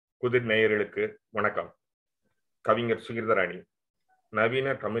குதிர் நேயர்களுக்கு வணக்கம். கவிஞர் சுகிர்தராணி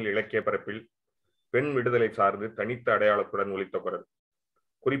நவீன தமிழ் இலக்கிய பரப்பில் பெண் விடுதலை சார்ந்து தனித்த அடையாளத்துடன் ஒலித்த குரல்.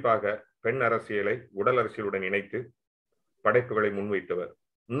 குறிப்பாக பெண் அரசியலை உடல் அரசியலுடன் இணைத்து படைப்புகளை முன்வைத்தவர்.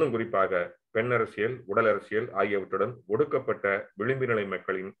 இன்னும் குறிப்பாக பெண் அரசியல், உடல் அரசியல் ஆகியவற்றுடன் ஒடுக்கப்பட்ட விளிம்பு நிலை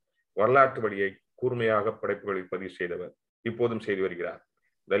மக்களின் வரலாற்று வழியை கூர்மையாக படைப்புகளில் பதிவு செய்தவர். இப்போதும் செய்து வருகிறார்.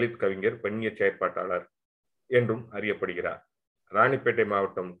 தலித் கவிஞர், பெண்ணிய செயற்பாட்டாளர் என்றும் அறியப்படுகிறார். ராணிப்பேட்டை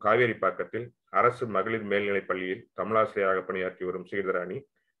மாவட்டம் காவேரிப்பாக்கத்தில் அரசு மகளிர் மேல்நிலைப் பள்ளியில் தமிழாசிரியராக பணியாற்றி வரும் சுகிர்தராணி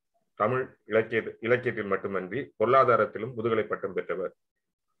தமிழ் இலக்கியத்தில் மட்டுமன்றி பொருளாதாரத்திலும் முதுகலை பட்டம் பெற்றவர்.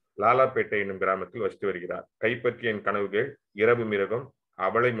 லாலாப்பேட்டை என்னும் கிராமத்தில் வசித்து வருகிறார். கைப்பற்றிய என் கனவுகள், இரவு மிருகம்,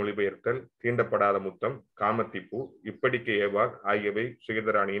 அவளை மொழிபெயர்த்தல், தீண்டப்படாத முத்தம், காமத்திப்பூ, இப்படிக்கு ஏவார் ஆகியவை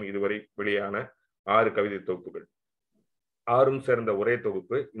சுகிர்தராணியின் இதுவரை வெளியான 6 கவிதை தொகுப்புகள். 6ம் சேர்ந்த ஒரே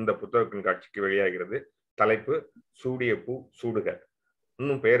தொகுப்பு இந்த புத்தக கண்காட்சிக்கு வெளியாகிறது. தலைப்பு சூடிய பூ சூடுக.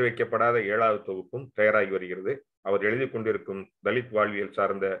 இன்னும் பெயர் வைக்கப்படாத 7வது தொகுப்பும் தயாராகி வருகிறது. அவர் எழுதி கொண்டிருக்கும் தலித் வாழ்வியல்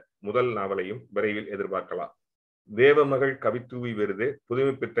சார்ந்த முதல் நாவலையும் விரைவில் எதிர்பார்க்கலாம். தேவமகள் கவித்தூவி விருது,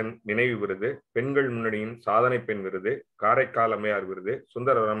 புதுமைப்பித்தன் நினைவு விருது, பெண்கள் முன்னணியின் சாதனை பெண் விருது, காரைக்கால் அம்மையார் விருது,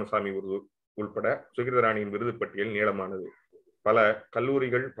 சுந்தர ராமசாமி விருது உள்பட சுகிர்தராணியின் விருது பட்டியல் நீளமானது. பல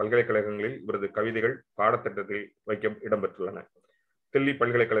கல்லூரிகள், பல்கலைக்கழகங்களில் இவரது கவிதைகள் பாடத்திட்டத்தில் இடம்பெற்றுள்ளன. தில்லி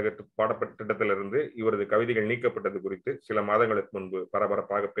பல்கலைக்கழக பாடத்திட்டத்திலிருந்து இவரது கவிதைகள் நீக்கப்பட்டது குறித்து சில மாதங்களுக்கு முன்பு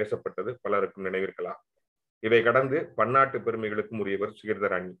பரபரப்பாக பேசப்பட்டது பலருக்கும் நினைவிருக்கலாம். இவை கடந்து பன்னாட்டு பெருமைகளுக்கும் உரியவர்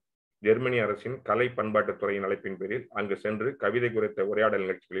சுகிர்தராணி. ஜெர்மனி அரசின் கலை பண்பாட்டுத் துறையின் அழைப்பின் பேரில் அங்கு சென்று கவிதை குறித்த உரையாடல்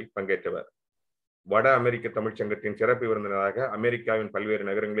நிகழ்ச்சிகளில் பங்கேற்றவர். வட அமெரிக்க தமிழ்ச்சங்கத்தின் சிறப்பு விருந்தினராக அமெரிக்காவின் பல்வேறு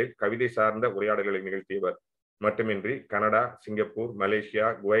நகரங்களில் கவிதை சார்ந்த உரையாடல்களை நிகழ்த்தியவர். மட்டுமின்றி கனடா, சிங்கப்பூர், மலேசியா,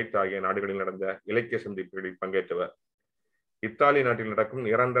 குவைத் ஆகிய நாடுகளில் நடந்த இலக்கிய சந்திப்புகளில் பங்கேற்றவர். இத்தாலி நாட்டில் நடக்கும்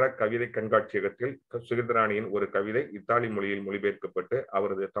நிரந்தர கவிதை கண்காட்சியகத்தில் சுகிர்தராணியின் ஒரு கவிதை இத்தாலி மொழியில் மொழிபெயர்க்கப்பட்டு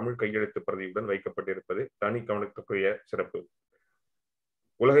அவரது தமிழ் கையெழுத்து பிரதியுடன் வைக்கப்பட்டிருப்பது தனி கவனத்துக்குரிய சிறப்பு.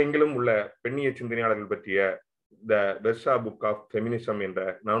 உலகெங்கிலும் உள்ள பெண்ணிய சிந்தனையாளர்கள் பற்றிய த வெர்சா புக் ஆஃப் ஃபெமினிசம் என்ற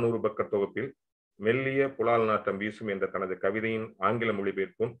 400 பக்க தொகுப்பில் மெல்லிய புலால் நாட்டம் வீசும் என்ற தனது கவிதையின் ஆங்கில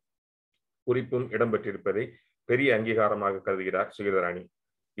மொழிபெயர்ப்பும் குறிப்பும் இடம்பெற்றிருப்பதை பெரிய அங்கீகாரமாக கருதுகிறார் சுகிர்தராணி.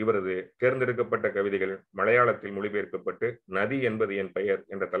 இவரது தேர்ந்தெடுக்கப்பட்ட கவிதைகள் மலையாளத்தில் மொழிபெயர்க்கப்பட்டு நதி என்பது என் பெயர்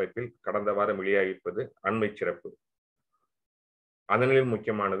என்ற தலைப்பில் கடந்த வாரம் வெளியாகியிருப்பது அண்மை சிறப்பு. அதனிலும்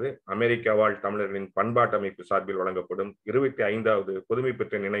முக்கியமானது அமெரிக்கா வாழ் தமிழர்களின் பண்பாட்டு அமைப்பு சார்பில் வழங்கப்படும் 25வது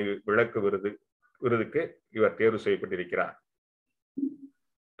புதுமைப்பெற்ற நினைவு விளக்கு விருதுக்கு இவர் தேர்வு செய்யப்பட்டிருக்கிறார்.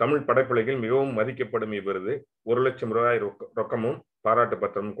 தமிழ் படைப்புலகில் மிகவும் மதிக்கப்படும் இவ்விருது 1 லட்சம் ரூபாய் ரொக்கமும் பாராட்டு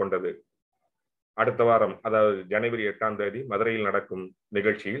பத்திரமும் கொண்டது. அடுத்த வாரம், அதாவது ஜனவரி 8ஆம் தேதி மதுரையில் நடக்கும்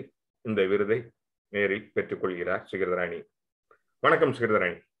நிகழ்ச்சியில் இந்த விருதை நேரில் பெற்றுக் கொள்கிறார் சுகிர்தராணி. வணக்கம்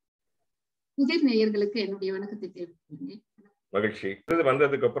சுகிர்தராணி. குதிர் நேயர்களுக்கு என்னுடைய வணக்கத்தை தெரிவிக்கிறேன். மகிழ்ச்சி. இது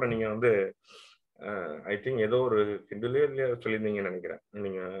வந்ததுக்கு அப்புறம் நீங்க ஐ திங்க் ஏதோ ஒரு சொல்லியிருந்தீங்கன்னு நினைக்கிறேன்.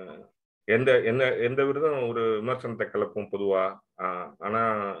 நீங்க எந்த விருதும் ஒரு விமர்சனத்தை கிளப்பும் பொதுவா. ஆனா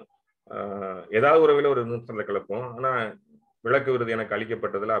ஏதாவது ஒரு வகையில ஒரு விமர்சனத்தை கிளப்பும். ஆனா விளக்கு விருது எனக்கு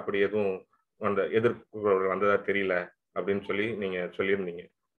அளிக்கப்பட்டதுல அப்படி எதுவும் அந்த எதிர்ப்புகள் வந்ததா தெரியல அப்படின்னு சொல்லி நீங்க சொல்லியிருந்தீங்க.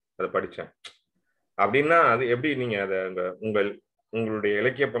 அதை படிச்சேன். அப்படின்னா அது எப்படி நீங்க அதை உங்களுடைய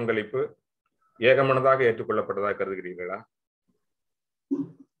இலக்கிய பங்களிப்பு ஏகமனதாக ஏற்றுக்கொள்ளப்பட்டதாக கருதுகிறீர்களா?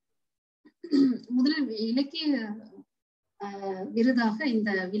 முதலில் இலக்கிய விருதாக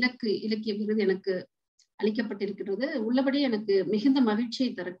இந்த இலக்கிய விருது எனக்கு அளிக்கப்பட்டிருக்கிறது. உள்ளபடி எனக்கு மிகுந்த மகிழ்ச்சியை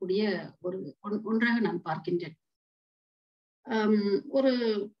தரக்கூடிய ஒன்றாக நான் பார்க்கின்றேன். ஒரு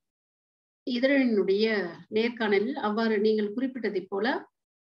இதழினுடைய நேர்காணலில் அவ்வாறு நீங்கள் குறிப்பிட்டதை போல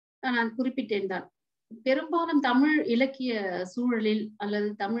நான் குறிப்பிட்டேன் தான். பெரும்பாலும் தமிழ் இலக்கிய சூழலில் அல்லது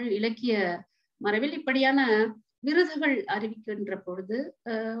தமிழ் இலக்கிய மரபில் இப்படியான விருதுகள் அறிவிக்கின்ற பொழுது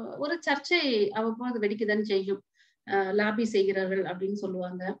ஒரு சர்ச்சை அவ்வப்போது வெடிக்கதான் செய்யும். லாபி செய்கிறார்கள் அப்படின்னு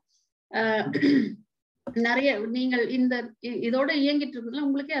சொல்லுவாங்க. நிறைய நீங்கள் இதோட இயங்கிட்டு இருக்கிறதுல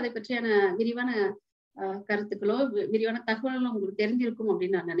உங்களுக்கே அதை பற்றியான விரிவான கருத்துக்களோ விரிவான தகவல்களோ உங்களுக்கு தெரிஞ்சிருக்கும்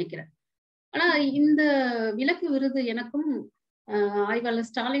அப்படின்னு நான் நினைக்கிறேன். ஆனா இந்த விளக்கு விருது எனக்கும் ஆய்வாளர்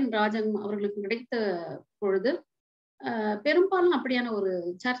ஸ்டாலின் ராஜன் அவர்களுக்கு கிடைத்த பொழுது பெரும்பாலும் அப்படியான ஒரு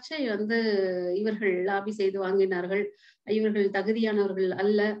சர்ச்சை இவர்கள் லாபி செய்து வாங்கினார்கள், இவர்கள் தகுதியானவர்கள்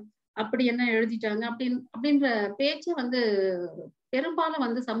அல்ல, அப்படி என்ன எழுதிட்டாங்க அப்படின்ற பேச்சு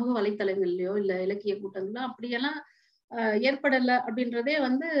பெரும்பாலும் சமூக வலைத்தளங்கள்லயோ இல்ல இலக்கிய கூட்டங்களோ அப்படியெல்லாம் ஏற்படல அப்படின்றதே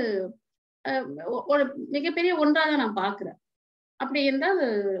ஒரு மிகப்பெரிய ஒன்றாக நான் பாக்குறேன். அப்படி என்றால்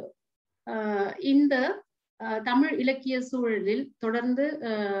இந்த தமிழ் இலக்கிய சூழலில் தொடர்ந்து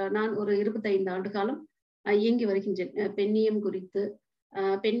நான் ஒரு 25 ஆண்டு காலம் இயங்கி வருகின்றேன். பெண்ணியம் குறித்து,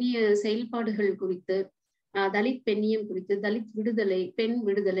 பெண்ணிய செயல்பாடுகள் குறித்து, தலித் பெண்ணியம் குறித்து, தலித் விடுதலை,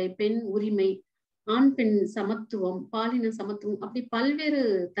 பெண் உரிமை, ஆண் பெண் சமத்துவம், பாலின சமத்துவம், அப்படி பல்வேறு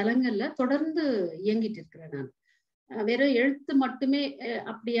தளங்கள்ல தொடர்ந்து இயங்கிட்டு இருக்கிறேன் நான். வெறும் எழுத்து மட்டுமே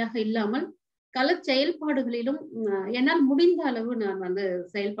அப்படியாக இல்லாமல் கல செயல்பாடுகளிலும் என்னால் முடிந்த அளவு நான் வந்து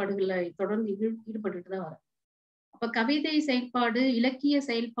செயல்பாடுகள்ல தொடர்ந்து ஈடுபட்டுட்டு தான் வரேன். அப்ப கவிதை செயல்பாடு, இலக்கிய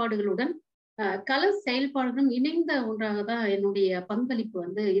செயல்பாடுகளுடன் கல செயல்பாடுகளும் இணைந்த ஒன்றாக தான் என்னுடைய பங்களிப்பு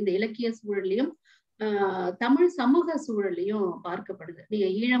வந்து இந்த இலக்கிய சூழலையும் தமிழ் சமூக சூழலையும் பார்க்கப்படுது. நீங்க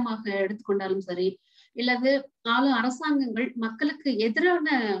ஈழமாக எடுத்துக்கொண்டாலும் சரி, இல்லது ஆளும் அரசாங்கங்கள் மக்களுக்கு எதிரான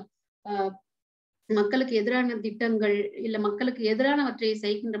திட்டங்கள் இல்ல மக்களுக்கு எதிரானவற்றை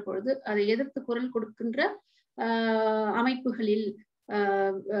செய்கின்ற பொழுது அதை எதிர்த்து குரல் கொடுக்கின்ற அமைப்புகளில்,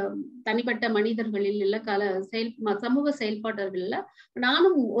 தனிப்பட்ட மனிதர்களில், இல்ல சமூக செயல்பாடுகள்ல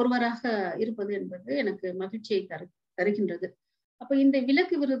நானும் ஒருவராக இருப்பது என்பது எனக்கு மகிழ்ச்சியை தருகின்றது. அப்ப இந்த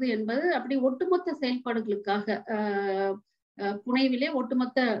விலக்கு விருது என்பது அப்படி ஒட்டுமொத்த செயல்பாடுகளுக்காக, புனைவிலே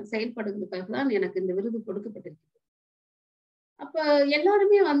ஒட்டுமொத்த செயல்பாடுகளுக்காக தான் எனக்கு இந்த விருது கொடுக்கப்பட்டிருக்கு. அப்ப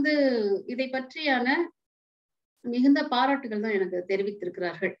எல்லாருமே வந்து இதை பற்றியான மிகுந்த பாராட்டுகள் தான் எனக்கு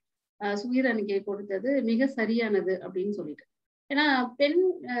தெரிவித்திருக்கிறார்கள். சுகீர் அன்னைக்கு கொடுத்தது மிக சரியானது அப்படின்னு சொல்லிட்டு. ஏன்னா பெண்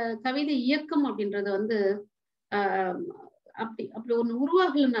கவிதை இயக்கம் அப்படின்றத வந்து அப்படி ஒண்ணு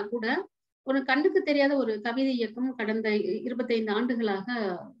உருவாகலைன்னா கூட ஒரு கண்ணுக்கு தெரியாத ஒரு கவிதை இயக்கம் கடந்த 25 ஆண்டுகளாக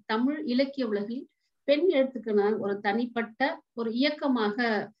தமிழ் இலக்கிய உலகில் பெண் எழுத்துக்கள் ஒரு தனிப்பட்ட ஒரு இயக்கமாக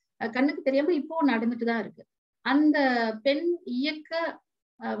கண்ணுக்கு தெரியாம இப்போ நடந்துட்டுதான் இருக்கு. அந்த பெண் இயக்க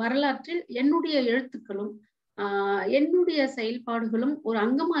வரலாற்றில் என்னுடைய எழுத்துக்களும் என்னுடைய செயல்பாடுகளும் ஒரு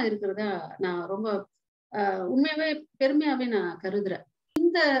அங்கமா இருக்கிறதா நான் ரொம்ப உண்மையாவே பெருமையாவே நான் கருதுறேன்.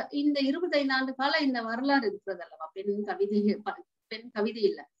 இந்த 25 ஆண்டு கால இந்த வரலாறு இருக்கிறது அல்லவா பெண் கவிதை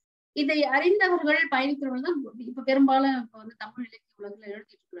இல்ல. இதை அறிந்தவர்கள் பயணிக்கிறவர்கள் தான் இப்ப பெரும்பாலும் இப்ப வந்து தமிழ் இலக்கிய உலகில்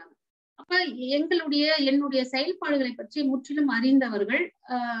எழுதிட்டு இருக்கிறாங்க. அப்ப என்னுடைய செயல்பாடுகளை பற்றி முற்றிலும் அறிந்தவர்கள்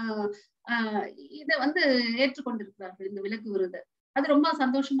இதை வந்து ஏற்றுக்கொண்டிருக்கிறார்கள் இந்த விலக்கு விருது. அது ரொம்ப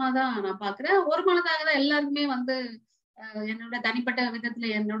சந்தோஷமா தான் நான் பாக்குறேன். ஒரு மனதாக தான் எல்லாருக்குமே வந்து என்னோட தனிப்பட்ட விதத்துல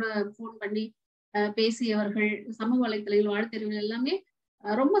என்னோட போன் பண்ணி பேசியவர்கள், சமூக வலைத்தளங்கள், வாழ்த்தறிவுகள் எல்லாமே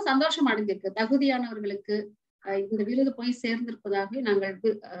ரொம்ப சந்தோஷம் அடைஞ்சிருக்கு. தகுதியானவர்களுக்கு இந்த விருது போய் சேர்ந்திருப்பதாகவே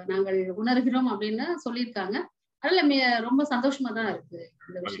நாங்கள் உணர்கிறோம் அப்படின்னு சொல்லியிருக்காங்க. அதனால ரொம்ப சந்தோஷமா தான் இருக்கு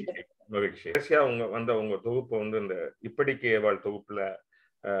இந்த விஷயத்தை. மகிழ்ச்சி. உங்க தொகுப்பு வந்து இந்த இப்படிக்கு ஏவாள் தொகுப்புல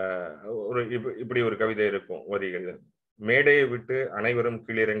இப்படி ஒரு கவிதை இருக்கும். வரிகள்: மேடையை விட்டு அனைவரும்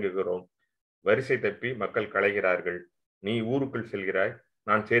கீழிறங்குகிறோம், வரிசை தப்பி மக்கள் களைகிறார்கள், நீ ஊருக்குள் செல்கிறாய்,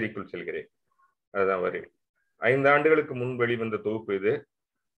 நான் சேரிக்குள் செல்கிறேன். அதுதான் வரி. 5 ஆண்டுகளுக்கு முன் வெளிவந்த தொகுப்பு இது.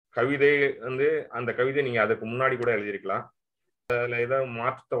 கவிதை வந்து அந்த கவிதை நீங்க அதுக்கு முன்னாடி கூட எழுதியிருக்கலாம். அதுல ஏதாவது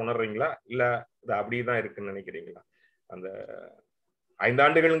மாற்றத்தை உணர்றீங்களா, இல்ல அது அப்படிதான் இருக்குன்னு நினைக்கிறீங்களா? அந்த 5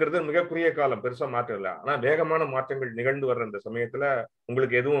 ஆண்டுகள்ங்கிறது மிகக்குரிய காலம், பெருசா மாற்றம் இல்லை. ஆனா வேகமான மாற்றங்கள் நிகழ்ந்து வர்ற இந்த சமயத்துல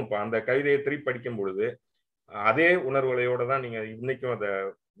உங்களுக்கு எதுவும் அந்த கவிதையை திருப்பி படிக்கும் பொழுது அதே உணர்வுகளையோட தான் நீங்க இன்னைக்கும் அதை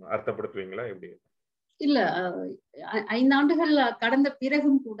அர்த்தப்படுத்துவீங்களா, எப்படி? இல்ல, 5 ஆண்டுகள் கடந்த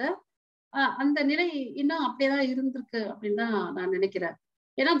பிறகும் கூட அந்த நிலை இன்னும் அப்படியேதான் இருந்திருக்கு அப்படின்னு தான் நான் நினைக்கிறேன்.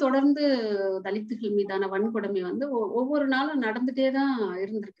 ஏன்னா தொடர்ந்து தலித்துகள் மீதான வன்கொடுமை வந்து ஒவ்வொரு நாளும் நடந்துட்டே தான்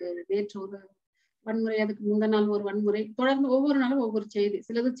இருந்திருக்கு. நேற்று ஒரு வன்முறை, அதுக்கு முந்தின நாள் ஒரு வன்முறை, தொடர்ந்து ஒவ்வொரு நாளும் ஒவ்வொரு செய்தி.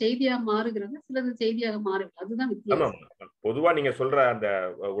 சிலது செய்தியா மாறுகிறது, சிலது செய்தியாக மாறுகிறது. அதுதான் வித்தியாசம். பொதுவா நீங்க சொல்ற அந்த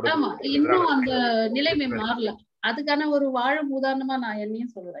ஆமா, இன்னும் அந்த நிலைமை மாறல. அதுக்கான ஒரு வாழும் உதாரணமா நான்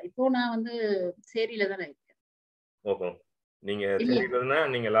என்னையும் சொல்றேன். இப்போ நான் வந்து சேரியில தானே இருக்கேன். ஓஹோ, நீங்க சேரியிலன்னா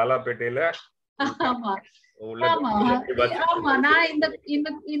நீங்க லாலாப்பேட்டையில. ஆமா ஆமா ஆமா. நான்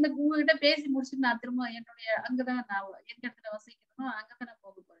இந்த உங்ககிட்ட பேசி முடிச்சுட்டு நான் திரும்ப என்னுடைய அங்கதான் நான் எந்த இடத்துல வசிக்கணும் அங்கதான்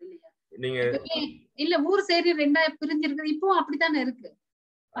போக போறேன் இல்லையா? நீங்க இல்ல, ஊர் சேரி 2ஆ பிரிஞ்சிருக்கு. இப்போ அப்படித்தானே இருக்கு.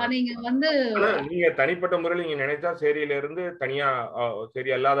 நீங்க வந்து நீங்க தனிப்பட்ட முறையில் நீங்க நினைச்சா சேரியில இருந்து தனியா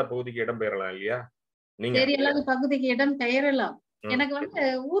சேரி அல்லாத பகுதிக்கு இடம் பெயரலாம் இல்லையா? நீங்க சேரி அல்லாத பகுதிக்கு இடம் பெயரலாம். எனக்கு வந்து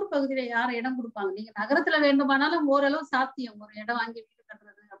ஊர் பகுதியில யாரும் இடம் கொடுப்பாங்க? நீங்க நகரத்துல வேண்டுமானாலும் ஓரளவு சாத்தியம். ஒரு இடம் வாங்கி வீடு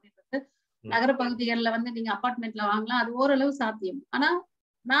கட்டுறது அப்படின்றது நகர பகுதிகளில் வந்து நீங்க அபார்ட்மெண்ட்ல வாங்கலாம், அது ஓரளவு சாத்தியம். ஆனா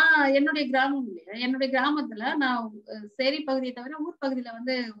நான் என்னுடைய கிராமம் இல்லையா, என்னுடைய கிராமத்துல நான் சேரி பகுதியை தவிர ஊர் பகுதியில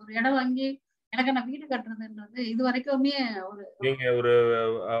வந்து ஒரு இடம் வாங்கி எனக்கு நான் வீடு கட்டுறதுன்றது இது வரைக்குமே நீங்க ஒரு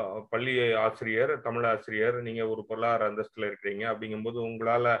பள்ளி ஆசிரியர், தமிழ் ஆசிரியர், நீங்க ஒரு பொருளாதார அந்தஸ்துல இருக்கிறீங்க. அப்படிங்கும்போது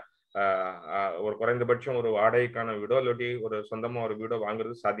உங்களால ஒரு குறைந்தபட்சம் ஒரு வாடகைக்கான வீடோ இல்லாட்டி ஒரு சொந்தமா ஒரு வீடோ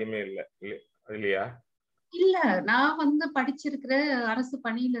வாங்குறது சாத்தியமே இல்லை இல்லையா? இல்ல, நான் வந்து படிச்சிருக்கிற, அரசு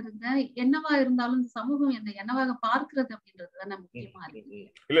பணியில இருந்தேன். என்னவா இருந்தாலும் சமூகம் என்னவாக பார்க்கிறது அப்படின்றது தானே முக்கியமா இருக்கு.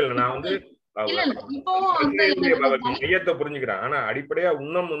 இல்ல நான் வந்து மையத்தை புரிஞ்சுக்கிறேன். ஆனா அடிப்படையா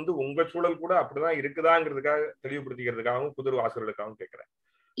இன்னும் வந்து உங்க சூழல் கூட அப்படிதான் இருக்குதாங்கிறதுக்காக தெளிவுபடுத்திக்கிறதுக்காகவும் புது வாசகர்களுக்காகவும் கேட்கிறேன்.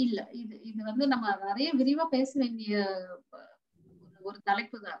 இல்ல இது இது வந்து நம்ம நிறைய விரிவா பேச வேண்டிய ஒரு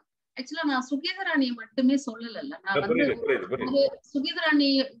தலைப்பு தான். ஆக்சுவலா நான் சுகீதராணியை மட்டுமே சொல்லல. நான் வந்து சுகீதராணி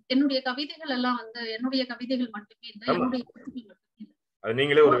என்னுடைய கவிதைகள் எல்லாம் வந்து என்னுடைய கவிதைகள் மட்டுமே இல்லை, என்னுடைய கருத்துக்கள் மட்டுமே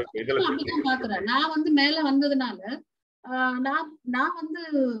இல்லை அப்படிதான் பாக்குறேன். நான் வந்து மேல வந்ததுனால நான் வந்து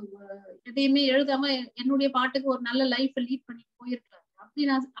எதையுமே எழுதாம என்னுடைய பாட்டுக்கு ஒரு நல்ல லைஃப் லீட் பண்ணி போயிருக்கிறேன்.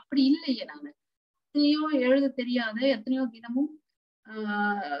 அப்படி இல்லையே. நான் எத்தனையோ எழுத தெரியாத எத்தனையோ தினமும்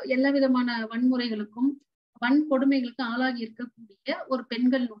எல்லா விதமான வன்முறைகளுக்கும் வன்கொடுமைகளுக்கும் ஆளாகி இருக்கக்கூடிய ஒரு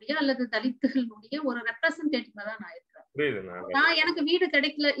பெண்களுடைய அல்லது தலித்துகளுடைய ஒரு ரெப்ரசன்டேட்டிவா தான் நான் இருக்கிறேன். நான் எனக்கு வீடு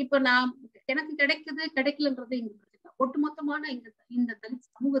கிடைக்கல, இப்ப நான் எனக்கு கிடைக்கலன்றது இங்க பிரச்சனை. ஒட்டுமொத்தமான இந்த தலித்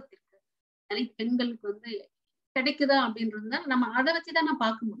சமூகத்திற்கு தலித் பெண்களுக்கு வந்து கிடைக்குதா அப்படின்றது நம்ம அதை வச்சுதான் நான்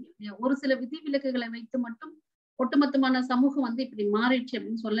பார்க்க முடியும். ஒரு சில விதிவிலக்குகளை வைத்து மட்டும் ஒட்டுமொத்தமான சமூகம் வந்து இப்படி மாறிடுச்சு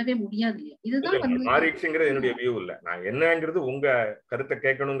அப்படின்னு சொல்லவே முடியாது இல்லையா? இதுதான் வந்து மாறிடுச்சுங்கிறது என்னுடைய வியூ இல்ல. நான் என்னங்கிறது உங்க கருத்தை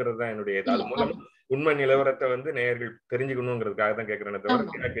கேட்கணுங்கிறது தான் என்னுடைய இது. மூலம் உண்மை நிலவரத்தை வந்து நேயர்கள் தெரிஞ்சுக்கணுங்கிறதுக்காக தான் கேட்கிறேன்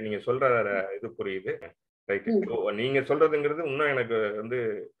தவிர எனக்கு நீங்க சொல்ற இது புரியுது. நீங்க சொல்றதுங்கிறது இன்னும் எனக்கு வந்து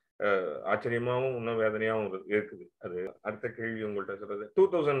ஆச்சரியமாவும் இன்னும் வேதனையாவும் இருக்குது. அது அடுத்த கேள்வி உங்கள்கிட்ட சொல்றது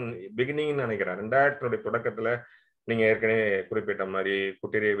 2000 பிகினிங்னு நினைக்கிறேன். 2000 தொடக்கத்துல நீங்க ஏற்கனவே குறிப்பிட்ட மாதிரி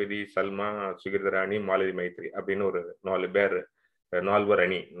குட்டிரேவதி, சல்மா, சுகிர்தராணி, மாலதி மைத்ரி அப்படின்னு ஒரு 4 பேர், 4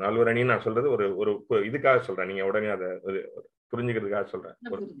 அணி நான் சொல்றது ஒரு ஒரு இதுக்காக சொல்றேன். நீங்க உடனே அதை புரிஞ்சுக்கிறதுக்காக சொல்றேன்.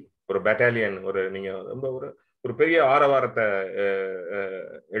 ஒரு பெட்டாலியன், நீங்க ரொம்ப ஒரு பெரிய ஆரவாரத்தை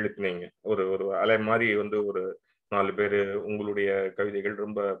எழுப்பினீங்க. ஒரு அலை மாதிரி வந்து ஒரு 4 பேர். உங்களுடைய கவிதைகள்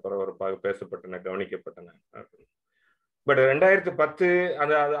ரொம்ப பரபரப்பாக பேசப்பட்டன, கவனிக்கப்பட்டன. பட் 2010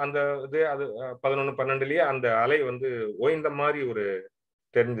 அந்த அந்த இது அது 11, 12லயே அந்த அலை வந்து ஓய்ந்த மாதிரி ஒரு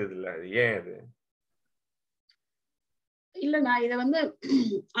தெரிஞ்சது இல்ல. அது ஏன் அது? இல்ல, நான் இதை வந்து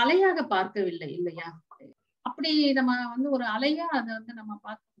அலையாக பார்க்கவில்லை இல்லையா? அப்படி நம்ம வந்து ஒரு அலையா அதை வந்து நம்ம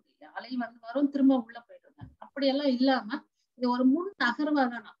பார்க்க முடியல. அலை வந்து வரும், திரும்ப உள்ள போயிடுறாங்க. அப்படியெல்லாம் இல்லாம இது ஒரு முன் நகர்வா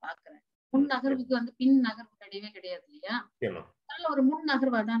தான் நான் பாக்குறேன். முன் நகர்வுக்கு வந்து பின் நகர்வு கிடையவே கிடையாது இல்லையா? அதனால ஒரு முன்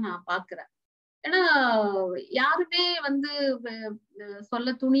நகர்வா தான் நான் பாக்குறேன். ஏன்னா யாருமே வந்து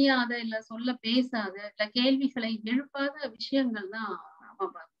சொல்ல துணியாத, இல்ல சொல்ல பேசாத, இல்ல கேள்விகளை எழுப்பாத விஷயங்கள் தான்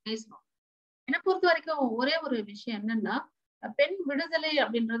நம்ம பேசணும். என்னை பொறுத்த வரைக்கும் ஒரே ஒரு விஷயம் என்னன்னா, பெண் விடுதலை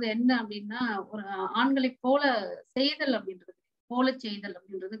அப்படின்றது என்ன அப்படின்னா, ஒரு ஆண்களை போல செய்தல்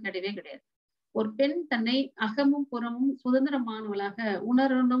அப்படின்றது கிடையவே கிடையாது. ஒரு பெண் தன்னை அகமும் புறமும் சுதந்திரமானவளாக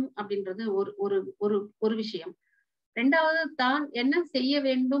உணரணும் அப்படின்றது ஒரு ஒரு ஒரு ஒரு விஷயம். 2வது, தான் என்ன செய்ய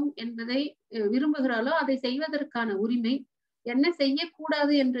வேண்டும் என்பதை விரும்புகிறாளோ அதை செய்வதற்கான உரிமை, என்ன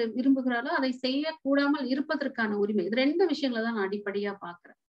செய்யக்கூடாது என்று விரும்புகிறாளோ அதை செய்யக்கூடாமல் இருப்பதற்கான உரிமை. இது 2 விஷயங்களை தான் நான் அடிப்படையா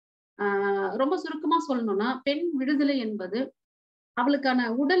பாக்குறேன். ரொம்ப சுருக்கமா சொல்லணும்னா, பெண் விடுதலை என்பது அவளுக்கான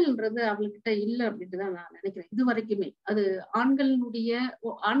உடல்ன்றது அவள்கிட்ட இல்லை அப்படின்ட்டுதான் நான் நினைக்கிறேன். இது வரைக்குமே அது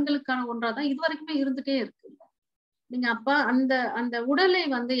ஆண்களுக்கான ஒன்றாதான் இது வரைக்குமே இருந்துட்டே இருக்கு. நீங்க அப்ப அந்த அந்த உடலை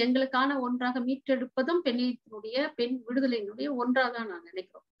வந்து எங்களுக்கான ஒன்றாக மீட்டெடுப்பதும் பெண் விடுதலையினுடைய ஒன்றாதான் நான்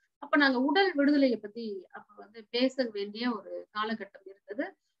நினைக்கிறோம். அப்ப நாங்க உடல் விடுதலையை பத்தி அப்ப வந்து பேச வேண்டிய ஒரு காலகட்டம் இருந்தது.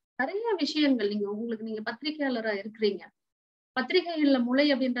 நிறைய விஷயங்கள் நீங்க பத்திரிகையாளரா இருக்கிறீங்க. பத்திரிகைகள்ல முளை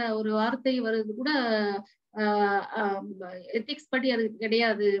அப்படின்ற ஒரு வார்த்தை வருது கூட எத்திக்ஸ் படி அது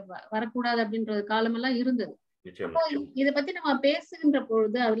கிடையாது, வரக்கூடாது அப்படின்ற காலமெல்லாம் இருந்தது. அப்போ இதை பத்தி நம்ம பேசுகின்ற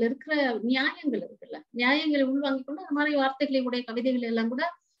பொழுது அதுல இருக்கிற நியாயங்கள் இருக்குல்ல, நியாயங்களை உள்வாங்கிக் கொண்டு அந்த மாதிரி வார்த்தைகளை உடைய கவிதைகள் எல்லாம் கூட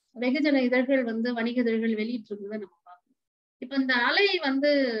வெகுஜன இதழ்கள் வந்து வணிக இதழ்கள் வெளியிட்டு இருக்கிறத நம்ம பார்க்கணும். இப்ப இந்த அலை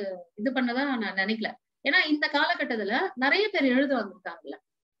வந்து இது பண்ணதான் நான் நினைக்கல. ஏன்னா இந்த காலகட்டத்துல நிறைய பேர் எழுத வந்திருக்காங்கல்ல.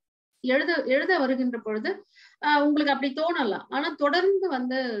 எழுத வருகின்ற பொழுது உங்களுக்கு அப்படி தோணலாம். ஆனா தொடர்ந்து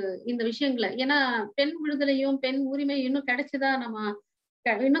வந்து இந்த விஷயங்களை, ஏன்னா பெண் விடுதலையும் பெண் உரிமையும் இன்னும் கிடைச்சுதா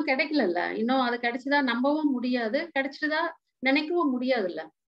இன்னும் கிடைக்கல. இன்னும் அது கிடைச்சுதா நம்பவும் முடியாது, கிடைச்சிட்டுதான் நினைக்கவும் முடியாது இல்ல.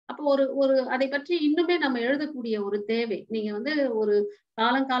 அப்போ ஒரு அதை பற்றி இன்னுமே நம்ம எழுதக்கூடிய ஒரு தேவை. நீங்க வந்து ஒரு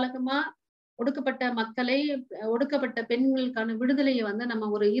காலமா ஒடுக்கப்பட்ட மக்களை, ஒடுக்கப்பட்ட பெண்களுக்கான விடுதலையை வந்து நம்ம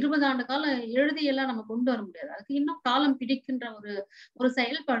ஒரு 20 ஆண்டு காலம் எழுதியெல்லாம் நம்ம கொண்டு வர முடியாது. அதுக்கு இன்னும் காலம் பிடிக்கின்ற ஒரு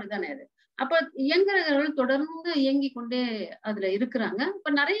செயல்பாடு தானே அது. அப்ப இயங்குறவர்கள் தொடர்ந்து இயங்கிக் கொண்டே அதுல இருக்கிறாங்க.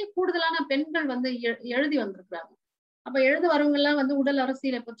 இப்ப நிறைய கூடுதலான பெண்கள் வந்து எழுதி வந்திருக்கிறாங்க. அப்ப எழுத வரவங்க எல்லாம் வந்து உடல்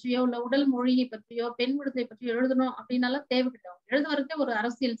அரசியலை பற்றியோ, இல்ல உடல் மொழியை பற்றியோ, பெண் விடுதலை பற்றியோ எழுதணும் அப்படின்னாலும் தேவைக்கிட்டவங்க. எழுத வரதே ஒரு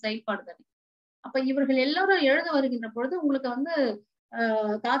அரசியல் செயல்பாடு தானே. அப்ப இவர்கள் எல்லாரும் எழுத வருகின்ற பொழுது உங்களுக்கு வந்து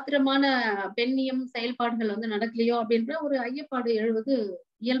காத்திரமான பெண்ணியம் செயல்பாடுகள் வந்து நடக்கலையோ அப்படின்ற ஒரு ஐயப்பாடு எழுவது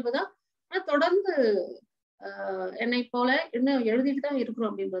இயல்புதான். ஆனா தொடர்ந்து என்னை போல இன்னும் எழுதிட்டு தான் இருக்கிறோம்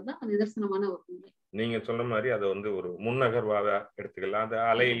அப்படின்றதுதான் நிதர்சனமான ஒரு உண்மை. நீங்க சொன்ன மாதிரி அதை வந்து ஒரு முன்னகர்வாக எடுத்துக்கலாம். அது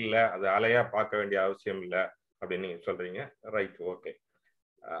அலை இல்லை, அது அலையா பார்க்க வேண்டிய அவசியம் இல்லை அப்படின்னு நீங்க சொல்றீங்க. Right, okay.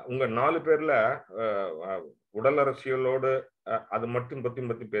 உங்க 4 பேர்ல உடல் அரசியலோடு அது மட்டும்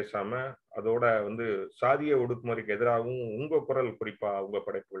பத்தி பேசாம அதோட வந்து சாதிய ஒடுக்குமுறைக்கு எதிராகவும் உங்க குரல், குறிப்பா உங்க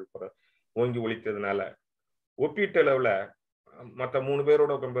படைப்புகள் குரல் ஓங்கி ஒலித்ததுனால ஒப்பீட்டளவுல மற்ற 3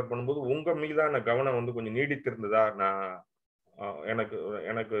 பேரோட கம்பேர் பண்ணும்போது உங்க மீதான கவனம் வந்து கொஞ்சம் நீடித்திருந்ததா நான் எனக்கு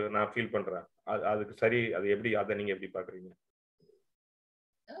எனக்கு நான் ஃபீல் பண்றேன். அதுக்கு சரி, அது எப்படி, அதை நீங்க எப்படி பாக்குறீங்க?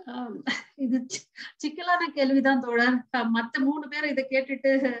 இது சிக்கலான கேள்விதான் தோழர். மத்த 3 பேர் இதை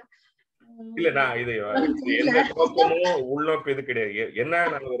கேட்டுட்டு இல்ல, நான் இது எந்த நோக்கமும் உள்நோக்கம் இது கிடையாது. என்ன,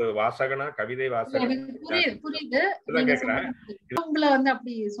 நான் ஒரு வாசகனா, கவிதை வாசகன் புரியுது. நீங்க உங்களை வந்து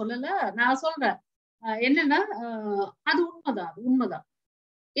அப்படி சொல்லல, நான் சொல்றேன். என்னன்னா அது உண்மைதான்.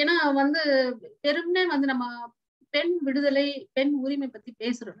 ஏன்னா வந்து பெரும்னே வந்து நம்ம பெண் விடுதலை, பெண் உரிமை பத்தி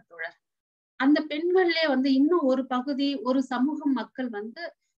பேசுறோம் தோழர். அந்த பெண்கள்லயே வந்து இன்னும் ஒரு பகுதி, ஒரு சமூகம் மக்கள் வந்து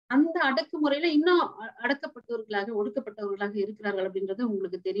அந்த அடக்குமுறையில இன்னும் அடக்கப்பட்டவர்களாக, ஒடுக்கப்பட்டவர்களாக இருக்கிறார்கள் அப்படின்றது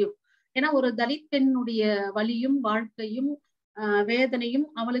உங்களுக்கு தெரியும். ஏன்னா ஒரு தலித் பெண்ணுடைய வலியும் வாழ்க்கையும் வேதனையும்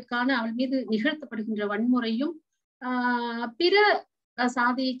அவள் மீது நிகழ்த்தப்படுகின்ற வன்முறையும் பிற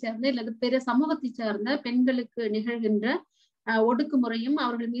சாதியை சேர்ந்த அல்லது பிற சமூகத்தை சார்ந்த பெண்களுக்கு நிகழ்கின்ற ஒடுக்குமுறையும்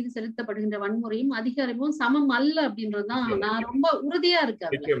அவர்கள் மீது செலுத்தப்படுகின்ற வன்முறையும் அதிகாரமும் சமம் அல்ல அப்படின்றதுதான் நான் ரொம்ப உறுதியா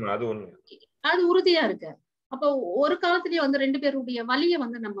இருக்கேன். அது உறுதியா இருக்கு. அப்போ ஒரு காலத்திலேயே வந்து 2 பேருடைய வலியை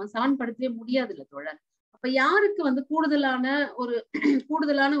வந்து நம்ம சமன்படுத்தவே முடியாது இல்ல தோழர். அப்ப யாருக்கு வந்து கூடுதலான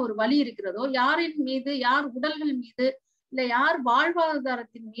ஒரு வலி இருக்கிறதோ, யாரின் மீது, யார் உடல்கள் மீது, இல்ல யார்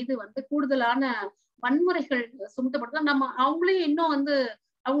வாழ்வாதாரத்தின் மீது வந்து கூடுதலான வன்முறைகள் சுமத்தப்படுதோ, நம்ம அவங்களையும் இன்னும் வந்து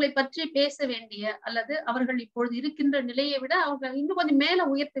அவங்களை பற்றி பேச வேண்டிய அல்லது அவர்கள் இப்பொழுது இருக்கின்ற நிலையை விட அவங்க இன்னும் கொஞ்சம் மேல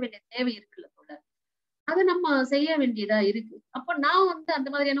உயர்த்த வேண்டிய தேவை இருக்குல்ல தோழர். அது நம்ம செய்ய வேண்டியதா இருக்கு. அப்ப நான் வந்து அந்த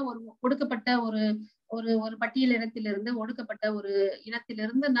மாதிரியான ஒரு ஒடுக்கப்பட்ட ஒரு ஒரு ஒரு பட்டியல் இனத்திலிருந்து, ஒடுக்கப்பட்ட ஒரு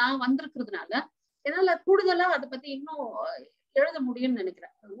இனத்திலிருந்து நான் வந்திருக்கிறதுனால என்னால கூடுதலா அதை பத்தி இன்னும் எழுத முடியும்னு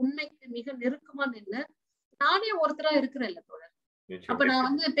நினைக்கிறேன். உண்மைக்கு மிக நெருக்கமா நின்று நானே ஒருத்தரா இருக்கிறேன் இல்ல தோழர். அப்ப நான்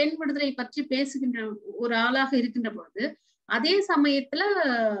வந்து பெண் விடுதலை பற்றி பேசுகின்ற ஒரு ஆளாக இருக்கின்ற பொழுது, அதே சமயத்துல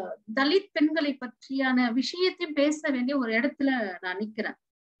தலித் பெண்களை பற்றியான விஷயத்தையும் பேச வேண்டிய ஒரு இடத்துல நான் நிக்கிறேன்.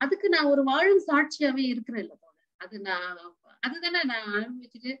 அதுக்கு நான் ஒரு வாழும் சாட்சியாவே இருக்கிறேன் இல்ல தோழர். அதுதானே நான்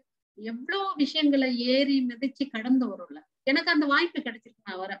அனுபவிச்சுட்டு எவ்வளவு விஷயங்களை ஏறி மிதிச்சு கடந்து வரும்ல. எனக்கு அந்த வாய்ப்பு கிடைச்சிருக்கு,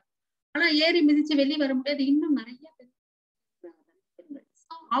 நான் வரேன். ஆனா ஏறி மிதிச்சு வெளியே வர முடியாது. இன்னும் நிறைய பெண்கள்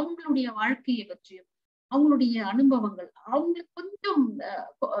அவங்களுடைய வாழ்க்கையை பற்றியும், அவங்களுடைய அனுபவங்கள், அவங்களுக்கு கொஞ்சம்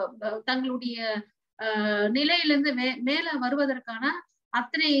தங்களுடைய நிலையிலிருந்து மேல வருவதற்கான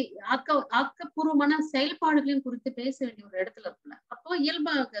அத்தனை ஆக்கப்பூர்வமான செயல்பாடுகளையும் குறித்து பேச வேண்டிய ஒரு இடத்துல இருக்குல்ல. அப்போ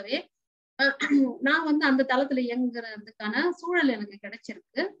இயல்பாகவே நான் வந்து அந்த தளத்துல இயங்குறதுக்கான சூழல் எனக்கு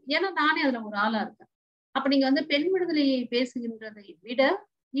கிடைச்சிருக்கு. ஏன்னா நானே அதுல ஒரு ஆளா இருக்கேன். அப்ப நீங்க வந்து பெண் விடுதலையை பேசுகின்றதை விட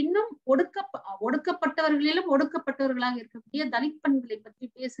இன்னும் ஒடுக்கப்பட்டவர்களிலும் ஒடுக்கப்பட்டவர்களாக இருக்கக்கூடிய தலித் பெண்களை பற்றி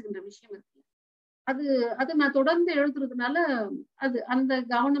பேசுகின்ற விஷயம் இருக்கு. அது நான் தொடர்ந்து எழுதுறதுனால அது அந்த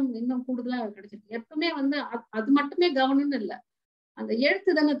கவனம் இன்னும் கூடுதலா கிடைச்சிருக்கு. எப்பவுமே வந்து அது மட்டுமே கவனம்னு இல்லை, அந்த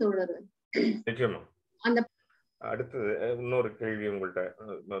எழுத்து தானே தோழரு. அந்த அடுத்தது இன்னொரு கேள்வி உங்கள்கிட்ட.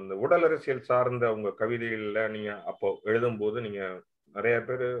 அந்த உடல் அரசியல் சார்ந்த உங்க கவிதைகள்ல நீங்க அப்போ எழுதும் போது நீங்க நிறைய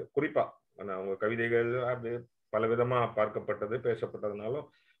பேர், குறிப்பா உங்க கவிதைகள் அப்படி பல விதமா பார்க்கப்பட்டது, பேசப்பட்டதுனாலும்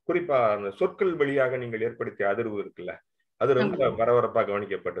குறிப்பா அந்த சொற்கள் வழியாக நீங்கள் ஏற்படுத்திய அதிர்வு இருக்குல்ல, அது ரொம்ப பரபரப்பா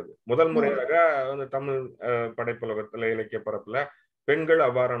கவனிக்கப்பட்டது. முதல் முறையாக வந்து தமிழ் படைப்புலகத்துல, இலக்கிய பரப்புல பெண்கள்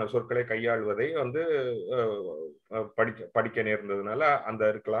அவ்வாறான சொற்களை கையாள்வதை வந்து படிக்க நேர்ந்ததுனால அந்த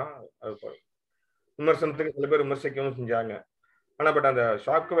இருக்கலாம். விமர்சனத்துக்கு சில பேர் விமர்சிக்கவும் செஞ்சாங்க. ஆனா பட் அந்த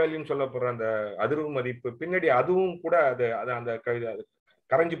ஷாக் வேல்யூன்னு சொல்லப்படுற அந்த அதிர்வு மதிப்பு பின்னாடி அதுவும் கூட அது அந்த கவிதை அது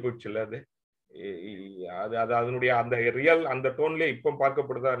கரைஞ்சு போயிடுச்சு இல்ல. அது அதனுடைய அந்த ரியல் அந்த டோன்லயே இப்ப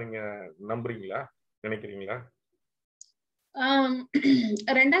பார்க்கப்படுதா நீங்க நம்புறீங்களா, நினைக்கிறீங்களா?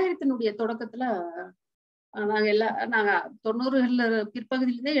 2000 தொடக்கத்துல நாங்க 90கள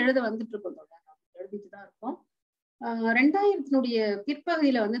பிற்பகுதியிலிருந்தே எழுத வந்துட்டு இருக்கோம். எழுதிட்டுதான் இருக்கோம். 2000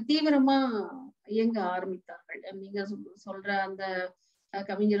 பிற்பகுதியில வந்து தீவிரமா இயங்க ஆரம்பித்தார்கள். நீங்க சொல்ற அந்த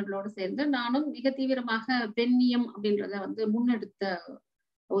கவிஞர்களோடு சேர்ந்து நானும் மிக தீவிரமாக பெண்ணியம் அப்படின்றத வந்து முன்னெடுத்த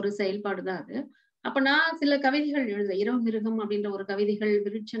ஒரு செயல்பாடுதான் அது. அப்ப நான் சில கவிதைகள் எழுத, இரவு மிருகம் அப்படின்ற ஒரு கவிதைகள்,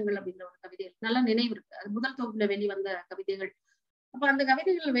 விருட்சங்கள் அப்படின்ற ஒரு கவிதைகள் நல்லா நினைவு இருக்கு. அது முதல் தொகுப்புல வெளிவந்த கவிதைகள். அப்ப அந்த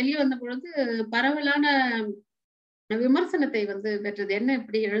கவிதைகள் வெளியே வந்த பொழுது பரவலான விமர்சனத்தை வந்து பெற்றது. என்ன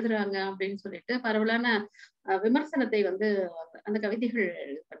இப்படி எழுதுறாங்க அப்படின்னு சொல்லிட்டு பரவலான விமர்சனத்தை வந்து அந்த கவிதைகள்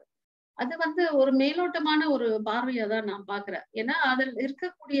எழுதுறது. அது வந்து ஒரு மேலோட்டமான ஒரு பார்வையா தான் நான் பாக்குறேன். ஏன்னா அதில்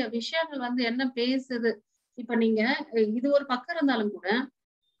இருக்கக்கூடிய விஷயங்கள் வந்து என்ன பேசுது. இப்ப நீங்க இது ஒரு பக்கம் இருந்தாலும் கூட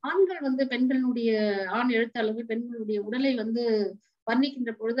ஆண்கள் வந்து பெண்களுடைய ஆண் எழுத்தாளர்கள் பெண்களுடைய உடலை வந்து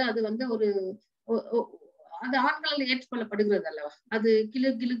வர்ணிக்கின்ற பொழுது அது வந்து ஒரு அது ஆண்களால் ஏற்றுக்கொள்ளப்படுகிறது அல்லவா, அது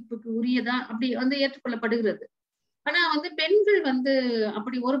கிளுகிளுப்புக்கு உரியதா அப்படி வந்து ஏற்றுக்கொள்ளப்படுகிறது. ஆனா வந்து பெண்கள் வந்து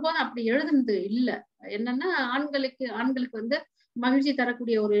அப்படி ஒருபோதும் அப்படி எழுதுனது இல்ல. என்னன்னா ஆண்களுக்கு வந்து மகிழ்ச்சி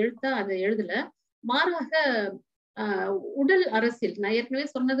தரக்கூடிய ஒரு எழுத்தா அதை எழுதல. மாறாக உடல் அரசியல், நான் ஏற்கனவே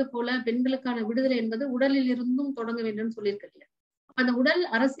சொன்னது போல பெண்களுக்கான விடுதலை என்பது உடலில் இருந்தும் தொடங்க வேண்டும் சொல்லியிருக்கேன். அந்த உடல்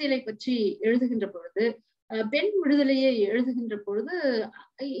அரசியலை பற்றி எழுதுகின்ற பொழுது, பெண் விடுதலையை எழுதுகின்ற பொழுது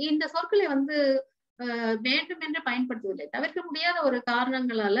இந்த சொற்களை வந்து வேண்டும் என்று பயன்படுத்துவதில்லை. தவிர்க்க முடியாத ஒரு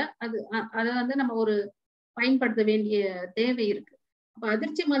காரணங்களால அதை வந்து நம்ம ஒரு பயன்படுத்த வேண்டிய தேவை இருக்கு. அப்ப